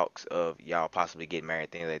guess, talks of y'all possibly getting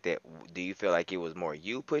married, things like that, do you feel like it was more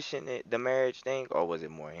you pushing the marriage thing, or was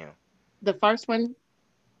it more him? The first one,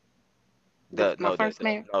 my first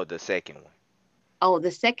marriage. No, the second one. Oh,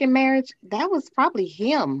 the second marriage, that was probably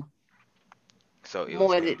him So it was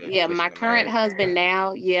more him than that was yeah. pushing My the current marriage. husband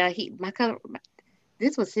now, yeah,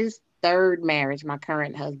 this was his third marriage. My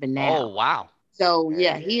current husband now. Oh, wow. So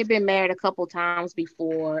yeah, Yeah. he had been married a couple times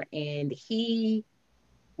before, and he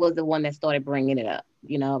was the one that started bringing it up.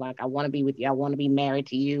 Like I want to be with you, I want to be married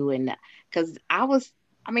to you, and because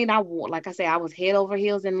like I said, I was head over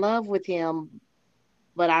heels in love with him,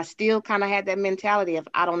 but I still kind of had that mentality of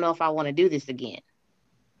I don't know if I want to do this again.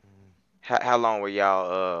 How long were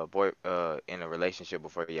y'all in a relationship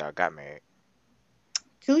before y'all got married?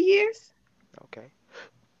 2 years? Okay.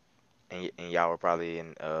 And y'all were probably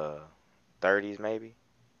in 30s maybe?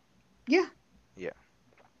 Yeah. Yeah.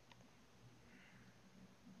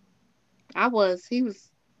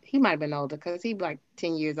 He might have been older because he like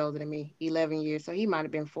 10 years older than me, 11 years, so he might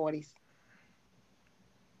have been 40s.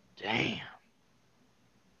 Damn.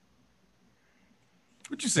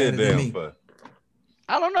 What you said Better than damn me. for?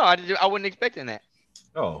 I don't know. I wasn't expecting that.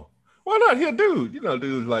 Oh, why not? He a dude.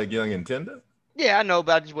 Dudes like young and tender. Yeah, I know,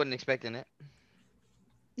 but I just wasn't expecting it.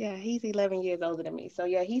 Yeah, he's 11 years older than me. So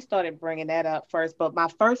yeah, he started bringing that up first. But my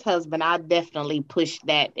first husband, I definitely pushed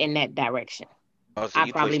that in that direction. Oh, so I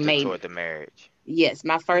you probably pushed him made toward the marriage. yes,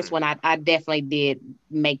 my Hmm. first one. I definitely did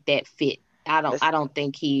make that fit. That's I don't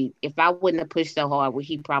think he. If I wouldn't have pushed so hard,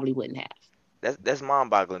 he probably wouldn't have. that's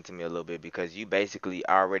mind-boggling to me a little bit because you basically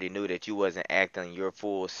already knew that you wasn't acting your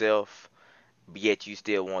full self, but yet you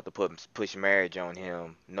still want to push marriage on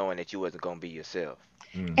him, knowing that you wasn't gonna be yourself.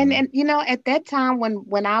 And Mm-hmm. and you know, at that time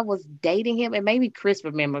when I was dating him, and maybe Chris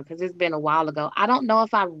remember because it's been a while ago. I don't know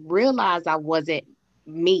if I realized I wasn't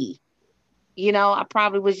me. You know, I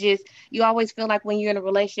probably was just. You always feel like when you're in a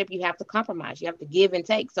relationship, you have to compromise, you have to give and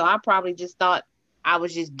take. So I probably just thought I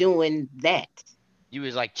was just doing that. You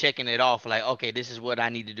was like checking it off, like, okay, this is what I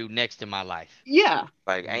need to do next in my life. Yeah.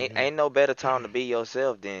 Like Hmm. ain't no better time to be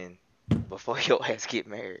yourself than before your ass get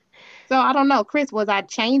married. So I don't know, Chris, was I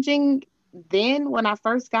changing then when I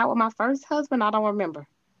first got with my first husband? I don't remember.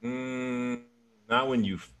 Mm, not when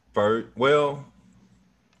you first. Well,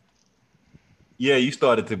 yeah, you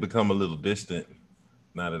started to become a little distant.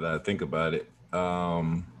 Now that I think about it,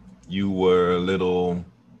 you were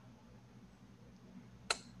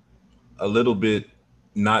a little bit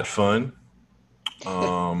not fun.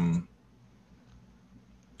 Um,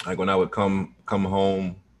 like when I would come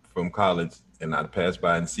home from college and I'd pass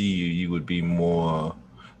by and see you, you would be more.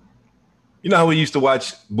 You know how we used to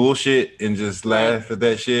watch bullshit and just Right. laugh at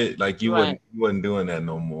that shit? Like Right. you wasn't doing that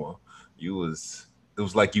no more. You was it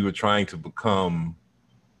was like you were trying to become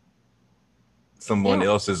someone Yeah,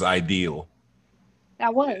 else's ideal. I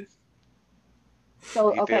was.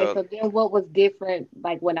 So You okay, feel so then what was different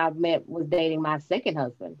like when I met was dating my second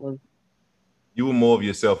husband was You were more of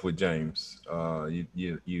yourself with James.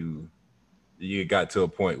 You got to a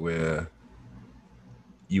point where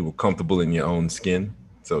you were comfortable in your own skin,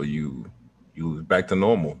 so you was back to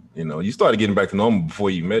normal. You know, you started getting back to normal before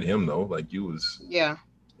you met him, though. Like you was, yeah.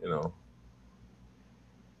 you know,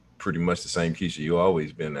 pretty much the same Keisha you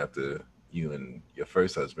always been after you and your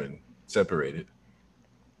first husband separated.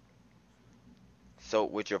 so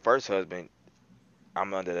with your first husband,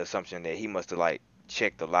 I'm under the assumption that he must have like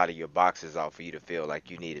checked a lot of your boxes off for you to feel like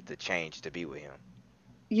you needed to change to be with him.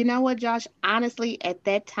 You know what, Josh? Honestly, at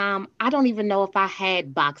that time, I don't even know if I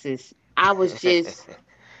had boxes. I was just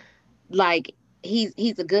like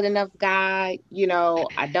he's a good enough guy, you know.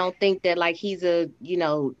 I don't think that like he's a, you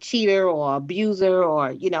know, cheater or abuser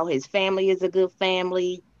or, you know, his family is a good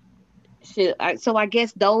family. Shit. So I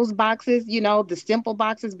guess those boxes, you know, the simple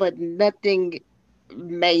boxes, but nothing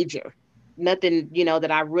major. Nothing, you know,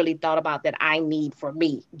 that I really thought about that I need for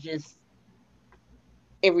me. Just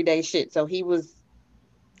everyday shit. So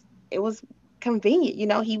it was convenient, you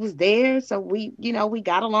know, he was there, so we, you know, we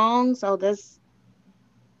got along. So that's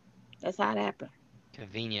how it happened.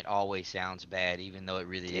 Convenient always sounds bad, even though it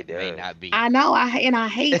really It it may does. not be. I know, and I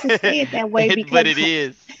hate to say it that way But it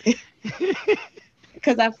is.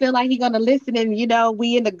 because I feel like he's gonna listen, and you know,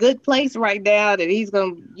 we in a good place right now. That he's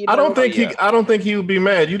gonna, you know, Oh yeah. I don't think he would be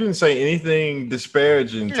mad. You didn't say anything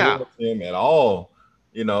disparaging No. towards him at all.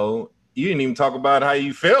 You know, you didn't even talk about how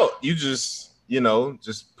you felt. You just, you know,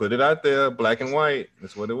 just put it out there, black and white.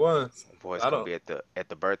 That's what it was. Boy's I gonna don't. be at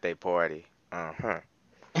the birthday party. right?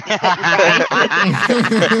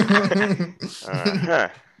 Uh-huh.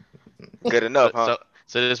 Good enough, so huh? so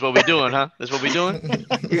so that's what we doing, huh? That's what we doing?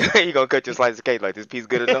 You gonna cut your slice of cake like this piece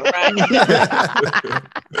good enough? Right.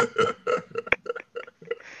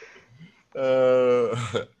 uh,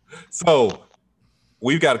 so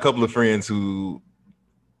we've got a couple of friends who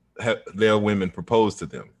have their women propose to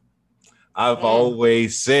them. I've Mm,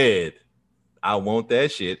 always said I want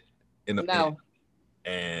that shit. no.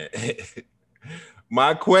 And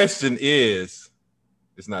my question is,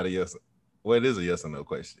 it's not a yes. Well, it is a yes or no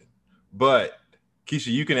question. But Keisha,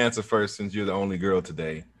 you can answer first since you're the only girl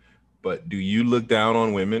today. But do you look down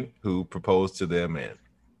on women who propose to their man?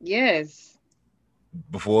 Yes.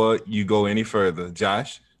 Before you go any further,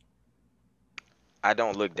 Josh, I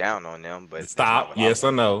don't look down on them, but that's not stop. what I Yes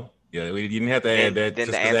or want. no? Yeah, you didn't have to add that Then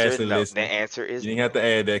the just because answer is Ashley no. The listening. answer You is didn't have no. to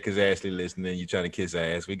add that because Ashley listening. You trying to kiss her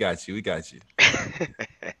ass. We got you. We got you.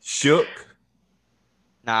 Shook,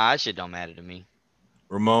 Nah, that shit don't matter to me.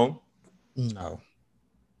 Ramon. No.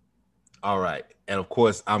 All right. And of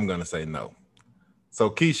course, I'm going to say no. So,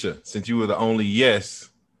 Keisha, since you were the only yes,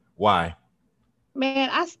 why? Man,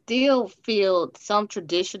 I still feel some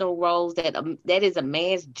traditional roles that is a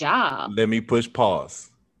man's job, Let me push pause.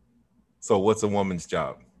 So, what's a woman's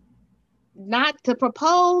job? not to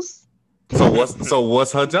propose. So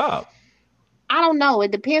what's her job? I don't know.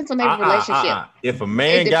 It depends on every relationship. If a It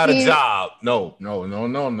man got a depends. job, no.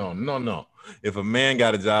 If a man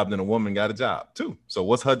got a job, then a woman got a job too. So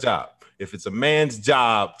what's her job? If it's a man's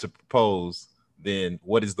job to propose, then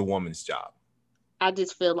what is the woman's job? I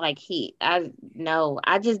just feel like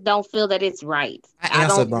I just don't feel that it's right. I I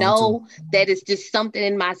answered don't wrong know that it's just something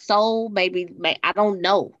in my soul. Maybe I don't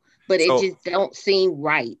know, but it So just don't seem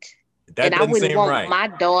right. that And I doesn't wouldn't seem want right. my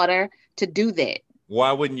daughter to do that.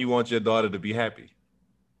 Why wouldn't you want your daughter to be happy?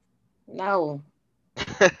 No.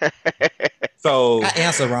 So I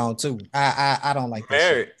answer wrong too. I don't like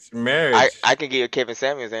that shit. marriage. I can give you Kevin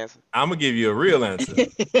Samuels answer. I'm gonna give you a real answer.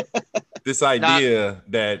 This idea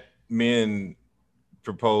that men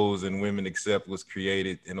propose and women accept was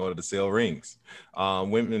created in order to sell rings.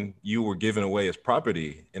 Women, you were given away as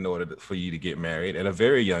property in order for you to get married at a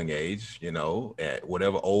very young age. You know, at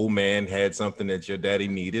whatever old man had something that your daddy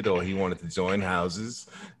needed or he wanted to join houses,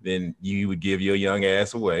 then you would give your young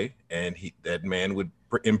ass away, and that man would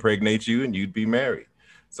impregnate you, and you'd be married.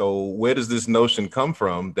 So where does this notion come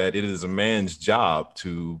from that it is a man's job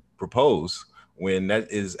to propose when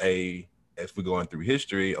that is as we're going through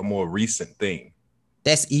history, a more recent thing?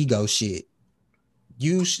 That's ego shit.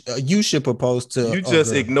 You should propose to. You a just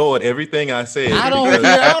girl. ignored everything I said. I don't because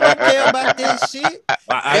care about that shit.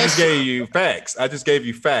 I just gave you facts. I just gave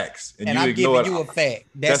you facts, and And you I'm ignored. giving you a fact.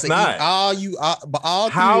 That's not. But all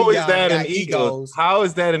three How of is y'all that got an ego? egos. How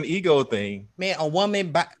is that an ego thing? Man, a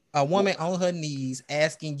woman on her knees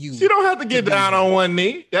asking you. You don't have to get do down something. on one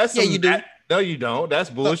knee. That's Yeah, you do. No, you don't. That's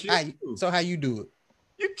bullshit. So how you do it?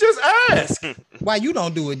 You just ask. Why you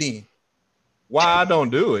don't do it then? Why I don't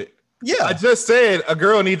do it? Yeah. I just said a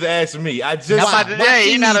girl needs to ask me. I just Why? Hey,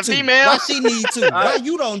 she you're not need a to? female? Why she need to? Why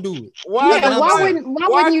you don't do it? why? Yeah, what why I'm saying.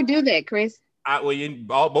 wouldn't you do that, Chris?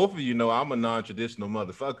 Both of you know I'm a non-traditional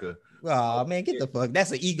motherfucker. Oh man, get the fuck.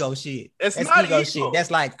 That's an ego shit. It's That's not ego ego. shit. That's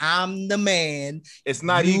like I'm the man. It's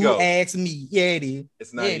not you ego. ask me. Yeah, it is.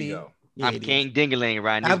 It's not Yeah, it ego. Yeah, I'm it is. King Dingaling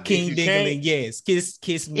right now. I'm King you Dingling. can't- Yes,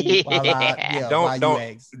 kiss me while I while you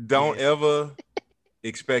ask. Don't Yes. ever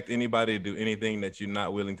expect anybody to do anything that you're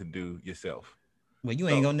not willing to do yourself. Well, you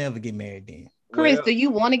ain't gonna never get married then. Chris, Well, do you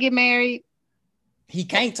want to get married? He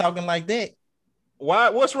can't talking like that. why?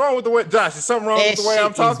 What's wrong with the way, Josh? Is something wrong That with the way I'm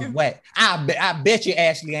shit talking? is whack. I bet you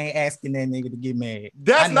Ashley ain't asking that nigga to get married. I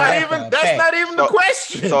That's know not that for even. a That's fact. not even the So-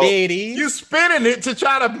 question. so- There it is. You spinning it to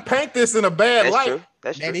try to paint this in a bad That's light. true.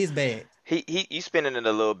 That's That true. is bad. He you spinning it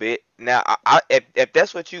a little bit. Now, if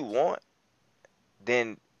that's what you want,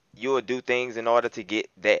 then you'll do things in order to get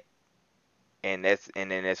that, and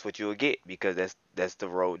then that's what you'll get, because that's the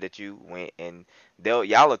road that you went, and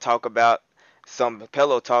y'all will talk about some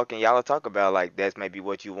pillow talk, and y'all will talk about like that's maybe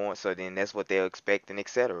what you want, so then that's what they'll expect, and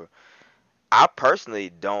etc. I personally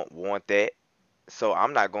don't want that, so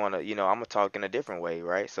I'm not going to, I'm gonna talk in a different way,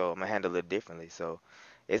 right? So I'm gonna handle it differently. So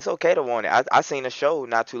it's okay to want it. I seen a show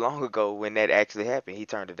not too long ago when that actually happened. He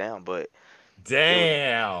turned it down, but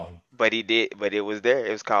Damn. he did. But it was there.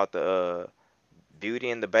 It was called the Beauty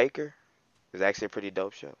and the Baker. It was actually a pretty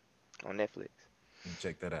dope show on Netflix.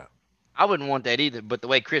 Check that out. I wouldn't want that either. But the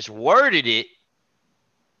way Chris worded it,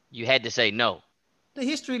 you had to say no. The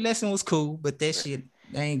history lesson was cool, but that shit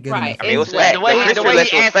ain't good Right. enough. I mean, it was It's like- fact. The way, history the way lesson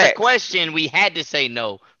he was asked the fact. question, we had to say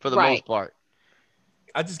no for the Right. most part.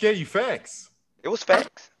 I just gave you facts. It was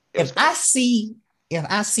facts. It was If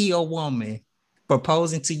I see a woman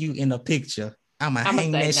proposing to you in a picture, I'ma I'ma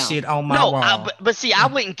hang say that no. shit on my No, wall. but see, I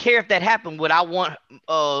wouldn't care if that happened. Would I want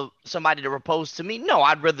somebody to propose to me? No,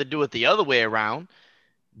 I'd rather do it the other way around.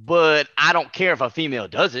 But I don't care if a female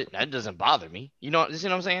does it. That doesn't bother me. You see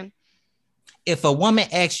what I'm saying? If a woman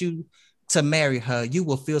asks you to marry her, you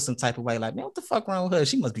will feel some type of way, like, man, what the fuck wrong with her?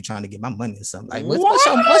 She must be trying to get my money or something. Like,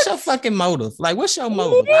 what's your fucking motive? Like, what's your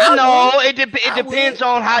motive? No, it I depends would-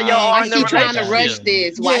 on how y'all are Why in the she trying to relationship. rush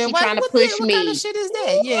this? Why she trying to push what me? kind of shit is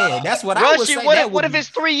that? Yeah, that's what I would Rush say. it. What That would if be- it's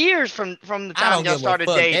 3 years from the I time don't y'all give a started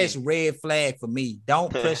fuck. dating? That's red flag for me.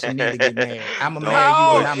 Don't pressure me to get married. I'm gonna marry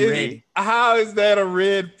How you when I'm is- ready. How is that a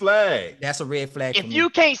red flag? That's a red flag for If me. you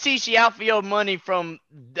can't see she out for your money from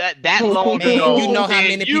that long Man, ago, you know how then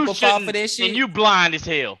many you people fall for shouldn't- that shit? And you blind as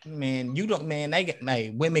hell. Man, you don't. Man,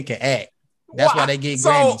 women can act. That's why they get So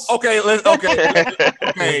Grammys. okay, okay. What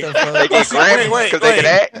Okay. the fuck? They get Grammys Wait, because they can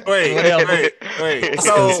act. wait.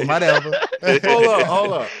 So Whatever.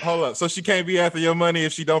 hold up. So she can't be after your money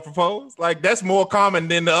if she don't propose? Like that's more common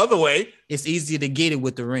than the other way. It's easier to get it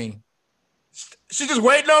with the ring. She just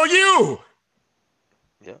waiting on you.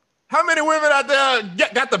 Yeah. How many women out there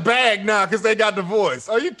got the bag now because they got divorced?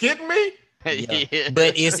 Are you kidding me? Yeah.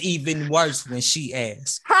 But it's even worse when she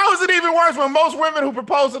asks. How is it even worse when most women who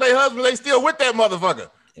propose to their husband, they still with that motherfucker?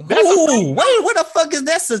 Ooh, where the fuck is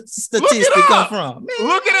that statistic come up. from? Man,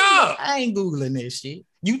 Look it up. I ain't googling this shit.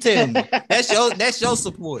 You tell me. That's your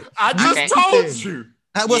support. I just can't- told you.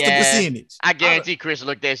 What's the Yeah. percentage? I guarantee Chris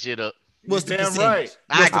looked that shit up. What's the Damn percentage? right.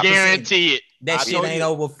 I What's the percentage? guarantee it. That I shit told ain't you.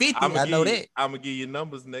 over 50. I know that. I'm gonna give you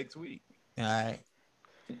numbers next week. All right.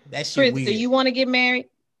 That shit Chris, weird. do you want to get married?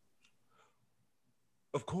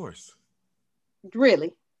 Of course.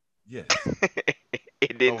 Really? Yes.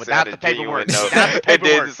 It didn't without sound the as genuine, paperwork. though. Without the It didn't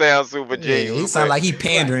paperwork. sound super Yeah, genuine. he sound but- like he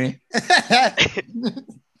pandering.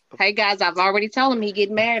 Hey guys, I've already told him he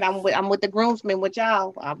getting married. I'm with the groomsmen with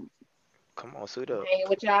y'all. I'm Come on, suit up. staying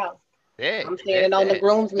with y'all. Yeah, I'm standing on the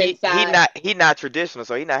groomsmen side. He not traditional,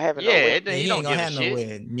 so he not having no Yeah, wedding. he he don't ain't give gonna a have no shit.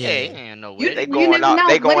 wedding. Yeah, he Yeah. ain't no You, wedding. They you going never out- know.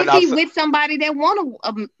 they What going if he out- with somebody that want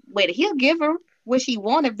a wedding? He'll give her what she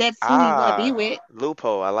want if that's who he want to be with.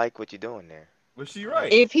 Loophole. I like what you're doing there. Well, she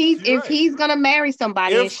right. If She right. he's gonna marry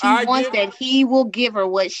somebody and If she I wants get- that, he will give her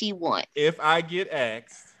what she wants. If I get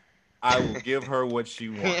asked, I will give her what she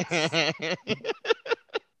wants.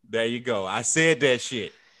 There you go. I said that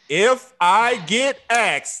shit. If I get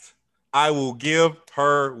asked, I will give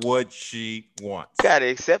her what she wants. Gotta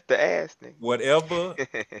accept the ass, nigga. Whatever.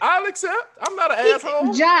 I'll accept. I'm not an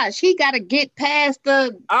asshole. Josh, he got to get past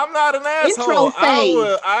the. I'm not an Intro asshole.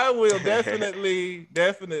 phase. I will definitely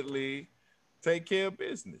take care of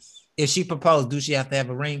business. If she proposed, do she have to have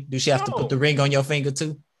a ring? Do she have to No. put the ring on your finger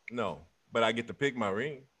too? No, but I get to pick my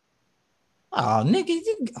ring. Oh, nigga,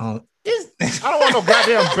 this I don't want no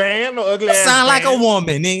goddamn band, no ugly ass sound like a band.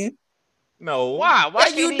 woman, nigga. No. Why? Why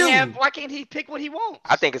Yeah, you can't he do. have? Why can't he pick what he wants?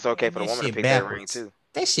 I think it's okay for the That woman to shit pick that ring backwards. too.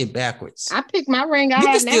 That shit backwards. I pick my ring. I You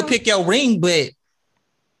can have still now. pick your ring, but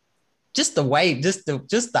just the way, just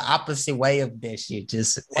the opposite way of that shit.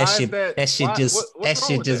 Just Why that is shit. that- That shit why- just what's that wrong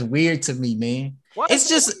shit with just that? weird to me, man. Why It's is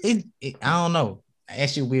just I don't know. That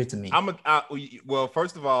shit weird to me. well,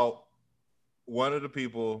 first of all, one of the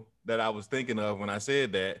people that I was thinking of when I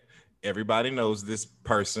said that, everybody knows this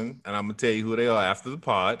person, and I'm gonna tell you who they are after the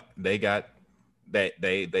pod. They got that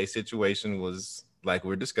they situation was like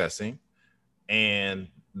we're discussing, and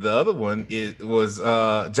the other one was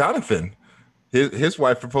Jonathan. His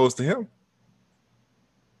wife proposed to him.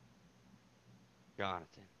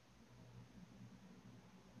 Jonathan.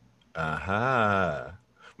 Aha.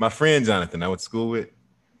 My friend Jonathan, I went to school with.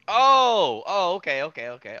 Oh, okay.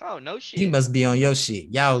 Oh, no shit. He must be on your shit.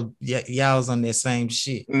 Y'all's on that same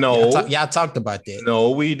shit. No. y'all talked about that. No,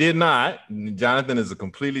 we did not. Jonathan is a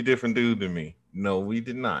completely different dude than me. No, we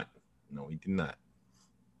did not.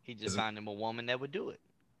 He just found him a woman that would do it.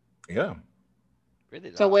 Yeah.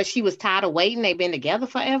 Really? So dog. what? She was tired of waiting. They've been together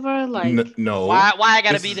forever. Like No. Why I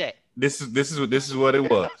gotta This be is- that? This is what it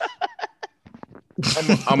was.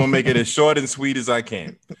 I'm gonna make it as short and sweet as I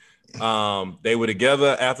can. They were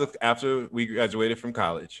together after we graduated from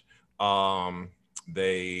college.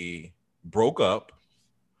 They broke up.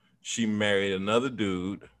 She married another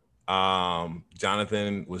dude.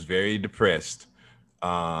 Jonathan was very depressed.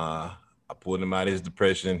 I pulled him out of his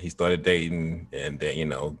depression. He started dating and then,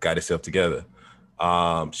 got himself together.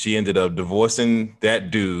 She ended up divorcing that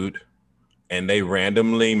dude, and they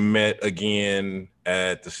randomly met again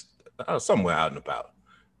at somewhere out and about.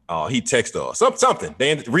 He texted her something.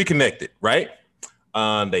 They reconnected, right?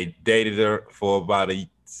 They dated her for about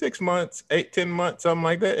 6 months, 8-10 months, something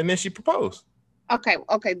like that, and then she proposed.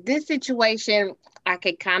 okay. This situation, I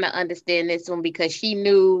could kind of understand this one because she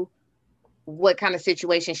knew what kind of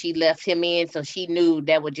situation she left him in, so she knew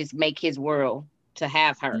that would just make his world to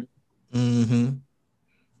have her.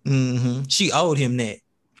 She owed him that.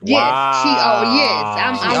 Yes,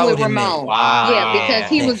 I'm She with owed him Ramon. that. Wow. Yeah, because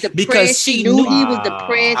he was depressed. Because she she knew knew- he was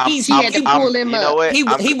depressed. She had to pull him you up. know what? He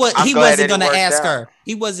I'm wasn't glad that it gonna worked ask out. her.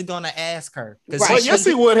 He wasn't gonna ask her. 'Cause Right. Well, she- yes,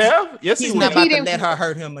 he would have. Yes, he He's would not have. about He to didn't- let her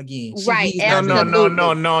hurt him again. Right, He's No, not no, gonna-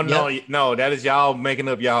 no, no, no, Yep. no. That is y'all making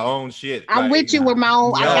up y'all own shit. I'm Like, with you,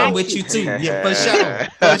 Ramon. I Yeah, got I'm with you too. Yeah, for sure.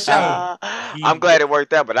 For sure. I'm glad it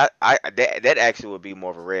worked out, but that actually would be more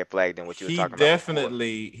of a red flag than what you were He talking about.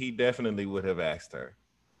 definitely would have asked her.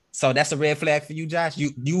 So that's a red flag for you, Josh.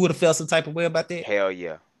 You would have felt some type of way about that. Hell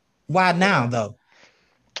yeah, Why now though?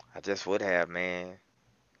 I just would have, man.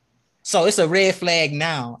 So it's a red flag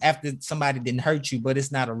now after somebody didn't hurt you, but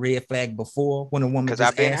it's not a red flag before when a woman Because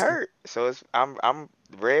just I've been asked you. hurt, so I'm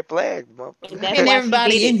red flag. That's And why she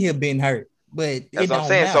everybody did in it. here been hurt, but it That's what don't I'm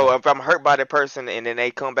saying. matter. So if I'm hurt by the person and then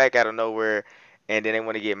they come back out of nowhere and then they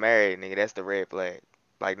want to get married, nigga, that's the red flag.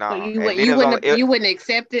 Like, nah. So And you then wouldn't it was only- you wouldn't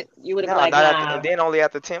accept it. You would have no, been like, not after, nah. and then only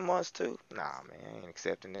after 10 months too. Nah, man, I ain't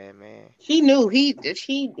accepting that, man. He knew he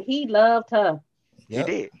loved her. Yep.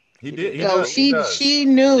 He did. He did. He So does, he does. she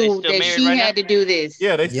They knew still that married she right had now? to do this.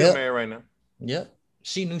 Yeah, they still Yep. married right now. Yep.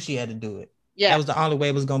 She knew she had to do it. Yeah. That was the only way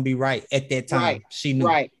it was gonna be right at that time. Right. She knew.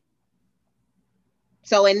 Right.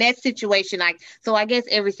 So in that situation, I guess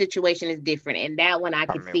every situation is different. And that one I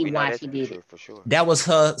could see we know why that's she did true it. for sure. That was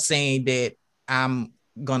her saying that I'm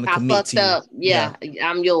gonna I commit fucked to you. up. Yeah,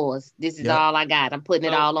 I'm yours. This is Yep. all I got. I'm putting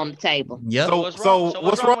it So- all on the table. Yep. So what's wrong? So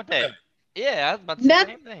what's wrong with that? Yeah, I was about to say the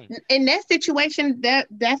same thing. In that situation,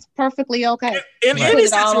 that's perfectly okay. In Right. any Put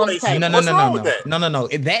it all on the situation, table. what's wrong with that? No.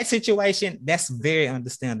 In that situation, that's very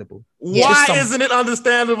understandable. Why Just isn't it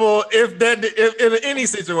understandable if in any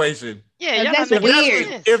situation? Yeah, y'all That's not making weird.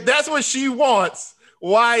 sense. If that's what she wants,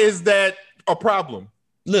 why is that a problem?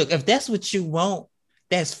 Look, if that's what you want,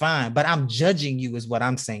 that's fine. But I'm judging you, is what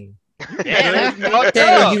I'm saying. Yeah, that's fucked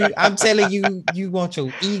Telling up. you, I'm telling you, you want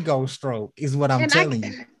your ego stroke, is what I'm And telling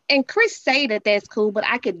you. And Chris say that that's cool, but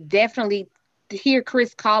I could definitely hear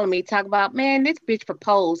Chris calling me talk about, man, this bitch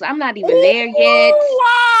proposed. I'm not even there yet.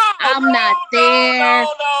 Wow. I'm not there.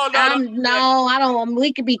 No. I don't.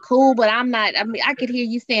 We could be cool, but I'm not. I mean, I could hear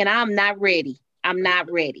you saying, I'm not ready. I'm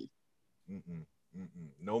not ready.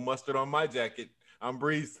 No mustard on my jacket. I'm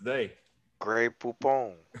Breeze today. Grey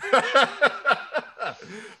Poupon.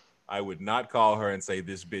 I would not call her and say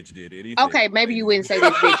this bitch did anything. Okay, maybe you wouldn't say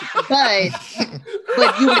this bitch,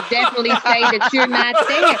 but you would definitely say that you're not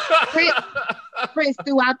there. Chris,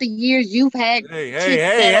 throughout the years you've had Hey,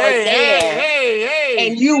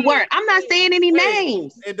 and you weren't. I'm not saying any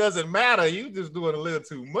names, It doesn't matter. You just doing a little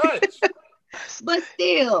too much. but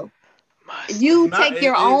still, you take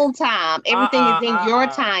your own time. Everything is in your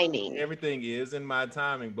timing. Everything is in my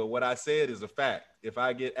timing, but what I said is a fact. If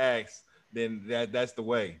I get asked, then that's the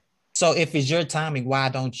way. So if it's your timing, why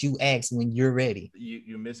don't you ask when you're ready?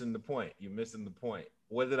 You're missing the point. You're missing the point.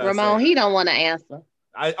 What did Ramon, I say? he don't want to answer.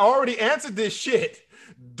 I already answered this shit.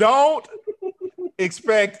 Don't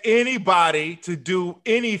expect anybody to do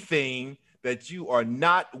anything that you are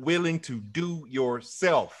not willing to do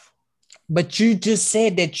yourself. But you just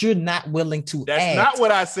said that you're not willing to That's act. not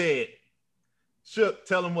what I said. Shook,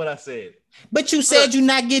 tell him what I said. But you said you're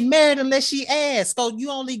not getting married unless she asks. So you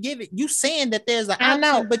only give it. You saying that there's an I know.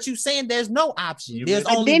 option, but you saying there's no option. You There's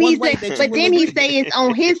missed- only Then one he way said, that you but will then he agree. say it's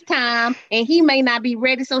on his time and he may not be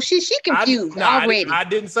ready. So she confused already. I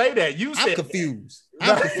didn't say that. You I'm said confused.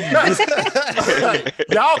 I'm confused.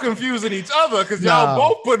 y'all confusing each other because y'all No.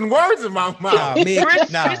 both putting words in my mouth. Chris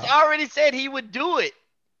Nah. already said he would do it.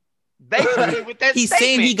 Basically, with that He's statement.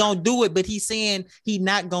 saying he gonna do it, but he's saying he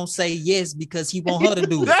not gonna say yes because he want her to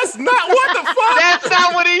do it. That's not what the fuck. That's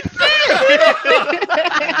not what he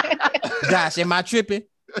said. Gosh, am I tripping?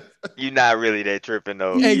 You're not really that tripping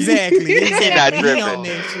though. Exactly. You're not He tripping. on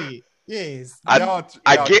that shit. Yes,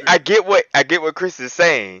 I get what Chris is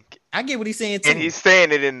saying, I get what he's saying too. and he's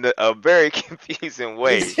saying it in a very confusing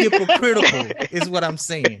way. It's hypocritical, is what I'm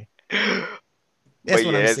saying. That's But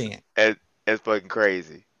what yeah, I'm saying. That's fucking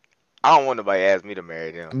crazy. I don't want nobody to ask me to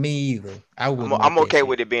marry them. Me either. I wouldn't. I'm okay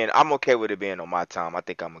with it being. I'm okay with it being on my time. I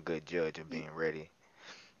think I'm a good judge of being ready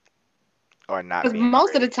or not. Because Being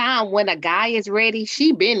most ready. of the time when a guy is ready,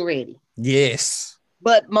 she been ready. Yes.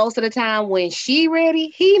 But most of the time when she ready,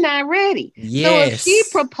 he not ready. Yes. So if she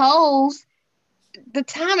proposed, the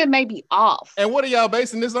timing may be off. And what are y'all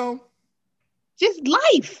basing this on? Just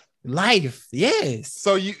life. Life. Yes.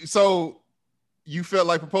 So you felt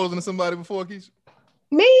like proposing to somebody before, Keisha?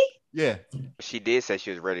 Me? Yeah. She did say she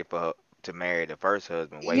was ready for her to marry the first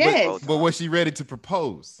husband. Yes. before But was she ready to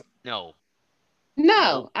propose? No.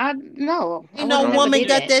 No, I no. You know, woman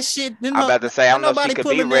got that shit. I'm about to say I don't know if she nobody could be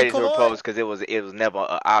pulling that ready to cord. propose because it was never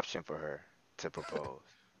an option for her to propose.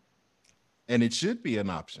 And it should be an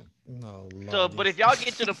option. No, So, but if y'all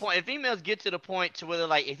get to the point, if females get to the point to where they're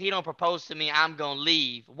like, if he don't propose to me, I'm gonna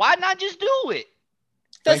leave. Why not just do it?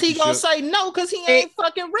 Because Thank he you, gonna Shook. say no because he ain't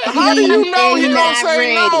fucking ready. How do you know he He's gonna not say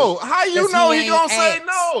ready. no? How you 'Cause know he he gonna ain't say asked.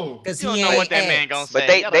 no? Because You he don't know ain't what that man asked. gonna say. But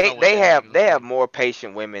they Y'all don't know what they that have man they gonna have say. more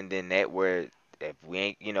patient women than that. Where if we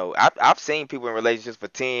ain't, I've seen people in relationships for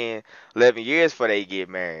 10, 11 years before they get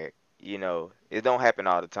married. It don't happen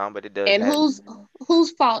all the time, but it does. And happen.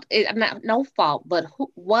 whose fault is not no fault, but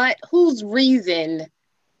whose reason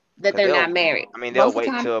that 'Cause they're they'll- not married? I mean, they'll Most of wait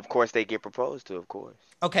the time- till, of course, they get proposed to. Of course.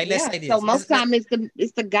 Okay, let's Yeah, say this. so most time it's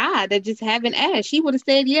the guy that just haven't asked. She would have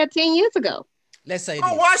said yeah 10 years ago. Let's say Oh,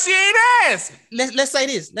 this. why she ain't asked? Let's say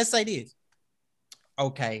this. Let's say this.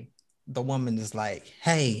 Okay, the woman is like,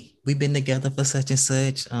 "Hey, we've been together for such and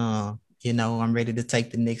such. I'm ready to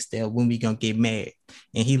take the next step. When we gonna get married?"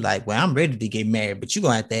 And he like, "Well, I'm ready to get married, but you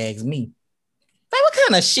gonna have to ask me." Like, what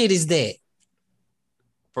kind of shit is that?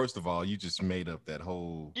 First of all, you just made up that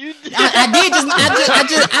whole. You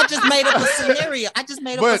I just made up a scenario. I just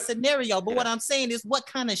made up a But- scenario. But what I'm saying is, what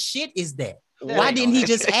kind of shit is that? Why ain't didn't gonna he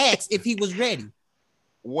just ask if he was ready?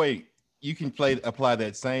 Wait, you can apply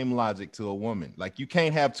that same logic to a woman. Like you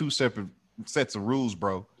can't have two separate sets of rules,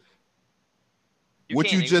 bro. What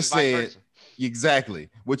can, you it can be just vice said, versa. exactly.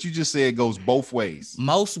 What you just said goes both ways.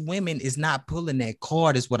 Most women is not pulling that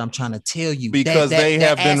card, is what I'm trying to tell you. Because they that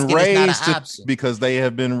have been asking is not raised an to option. because they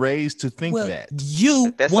have been raised to think Well, that.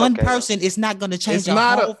 you, That's one okay, though. person, is not going to change It's a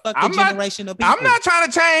not whole fucking generation of people. I'm not trying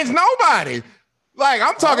to change nobody. Like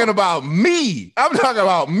I'm talking about me. I'm talking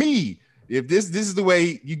about me. If this is the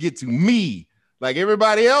way you get to me, like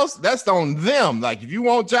everybody else, that's on them. Like if you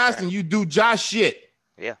want Josh, then you do Josh shit.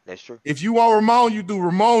 Yeah, that's true. If you want Ramon, you do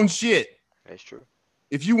Ramon shit. That's true.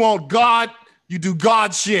 If you want God, you do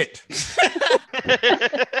God shit.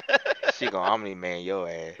 She gonna Omni Man your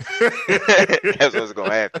ass. That's what's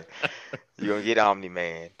gonna happen. You gonna get Omni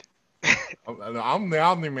Man. I'm the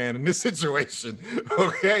Omni Man in this situation.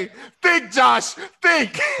 Okay, think, Josh.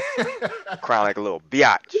 Think. Crying like a little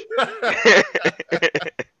biatch.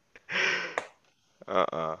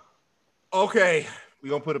 Okay, we're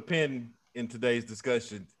gonna put a pin in today's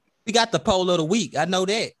discussion. We got the poll of the week. I know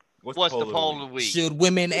that. What's the poll of the week? Should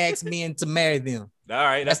women ask men to marry them? All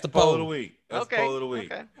right, that's the poll of the week. That's the poll of the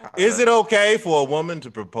week. Okay. Is it okay for a woman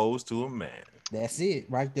to propose to a man? That's it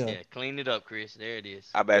right there. Yeah, clean it up, Chris. There it is.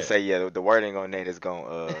 I better say, yeah, the wording on that is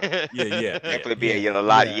gonna Yeah. definitely be Yeah, a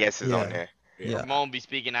lot of yeah, yeses yeah. on there. Yeah. Ramon be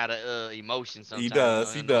speaking out of emotion sometimes. He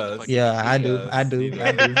does. You know, He does. Yeah, I do. does. I do. He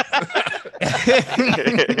I do.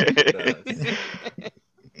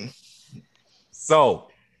 So,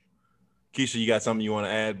 Keisha, you got something you want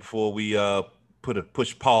to add before we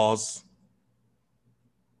push pause?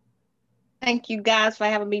 Thank you guys for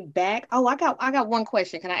having me back. Oh, I got one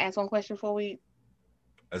question. Can I ask one question before we?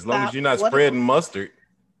 As long as Stop. you're not What- spreading mustard.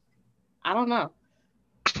 I don't know.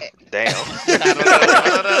 Damn.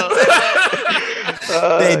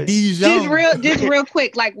 That Dijon. Just real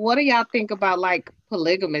quick. Like, what do y'all think about like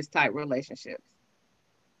polygamous type relationships?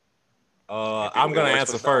 I'm gonna works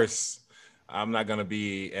answer for some. first. I'm not gonna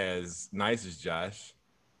be as nice as Josh.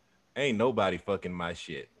 Ain't nobody fucking my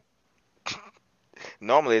shit.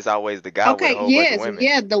 Normally, it's always the guy with a Okay, whole bunch yes, of women.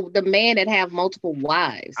 yeah, the man that have multiple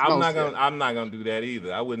wives. I'm not mostly. gonna do that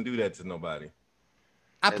either. I wouldn't do that to nobody.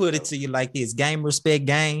 I That's put it dope. to you like this: game, respect,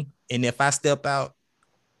 game. And if I step out,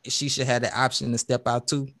 she should have the option to step out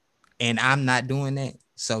too. And I'm not doing that,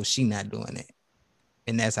 so she not doing it.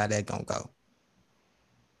 And that's how that gonna go.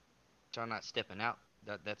 Y'all not stepping out.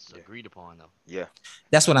 That's agreed upon though. Yeah.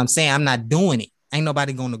 That's what I'm saying. I'm not doing it. Ain't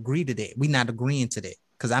nobody gonna agree to that. We not agreeing to that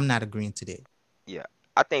because I'm not agreeing to that. Yeah.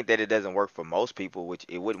 I think that it doesn't work for most people, which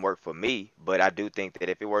it wouldn't work for me. But I do think that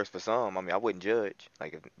if it works for some, I mean, I wouldn't judge.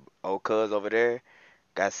 Like if old cuz over there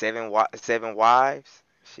got seven wives,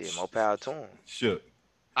 shit, more power to him. Shook.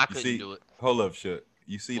 I You couldn't see, do it. hold up, Shook.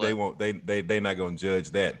 You see, What? they won't. They not gonna judge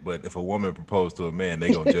that. But if a woman proposed to a man,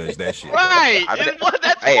 they gonna judge that shit. Right. I and what,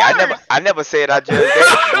 that's Hey, worse. I never said I judged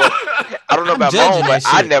that. Well, I don't know I'm about judging Moan, but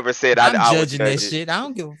that I shit. never said I'm I would judging that judge it. shit. I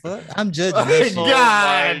don't give a fuck. I'm judging that shit. Oh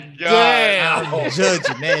God my God. I'm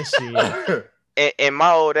judging that shit. In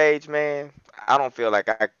my old age, man, I don't feel like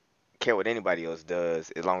I care what anybody else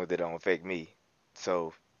does as long as it don't affect me.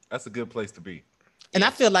 So That's a good place to be. And I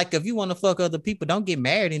feel like if you want to fuck other people, don't get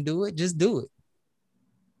married and do it. Just do it.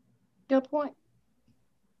 Good point.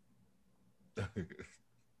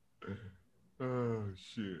 Oh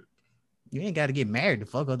shit. You ain't got to get married to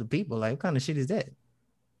fuck other people. Like, what kind of shit is that?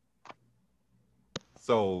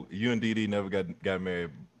 So you and DD never got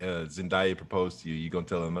married. Zendaya proposed to you. You gonna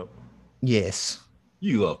tell her no? Yes.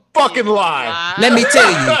 You a fucking lie. Let me tell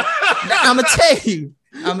you. I'm gonna tell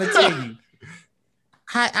you.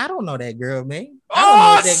 I don't know that girl, man. I don't know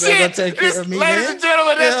Oh if that girl gonna take care of me, ladies man. and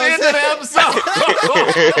gentlemen, that's the end of the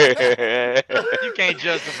episode. You can't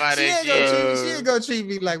justify She that ain't, gonna shit. treat, she ain't gonna treat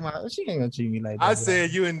me like my. She ain't gonna treat me like that. I said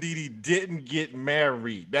you and Dee didn't get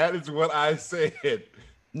married. That is what I said.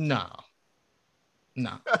 no.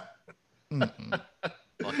 Mm-mm.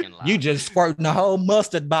 Fucking lie. You just squirting the whole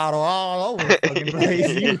mustard bottle all over the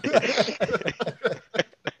fucking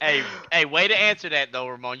place. Hey, way to answer that though,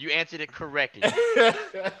 Ramon. You answered it correctly.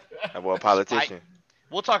 that boy a politician.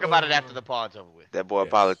 We'll talk about it after the pod's over with. That boy a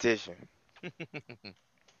Yes. politician.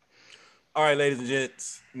 All right, ladies and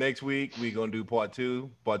gents. Next week we're gonna do part two.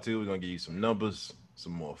 Part two, we're gonna give you some numbers,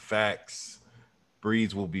 some more facts.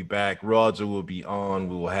 Breeze will be back. Roger will be on.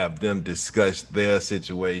 We will have them discuss their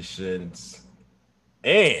situations.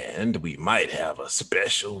 And we might have a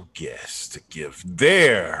special guest to give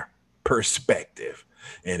their perspective.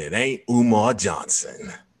 And it ain't Umar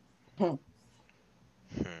Johnson.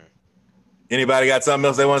 Anybody got something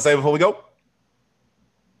else they want to say before we go?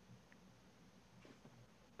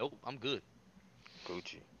 Nope, I'm good.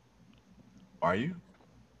 Gucci. Are you?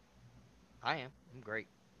 I am. I'm great.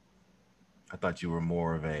 I thought you were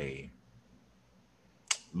more of a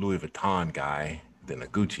Louis Vuitton guy than a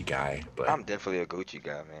Gucci guy, but I'm definitely a Gucci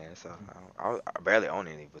guy, man. So I barely own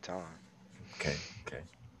any Vuitton. okay.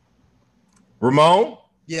 Ramon,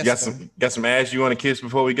 Yes, got sir. some ass you want to kiss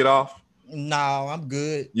before we get off? No, I'm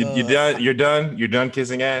good. You done? You're done? You're done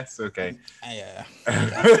kissing ass? Okay. Yeah.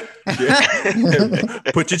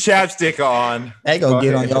 Put your chapstick on. They gonna Go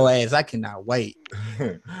get on ahead. your ass. I cannot wait. All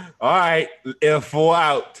right. F4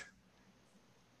 out.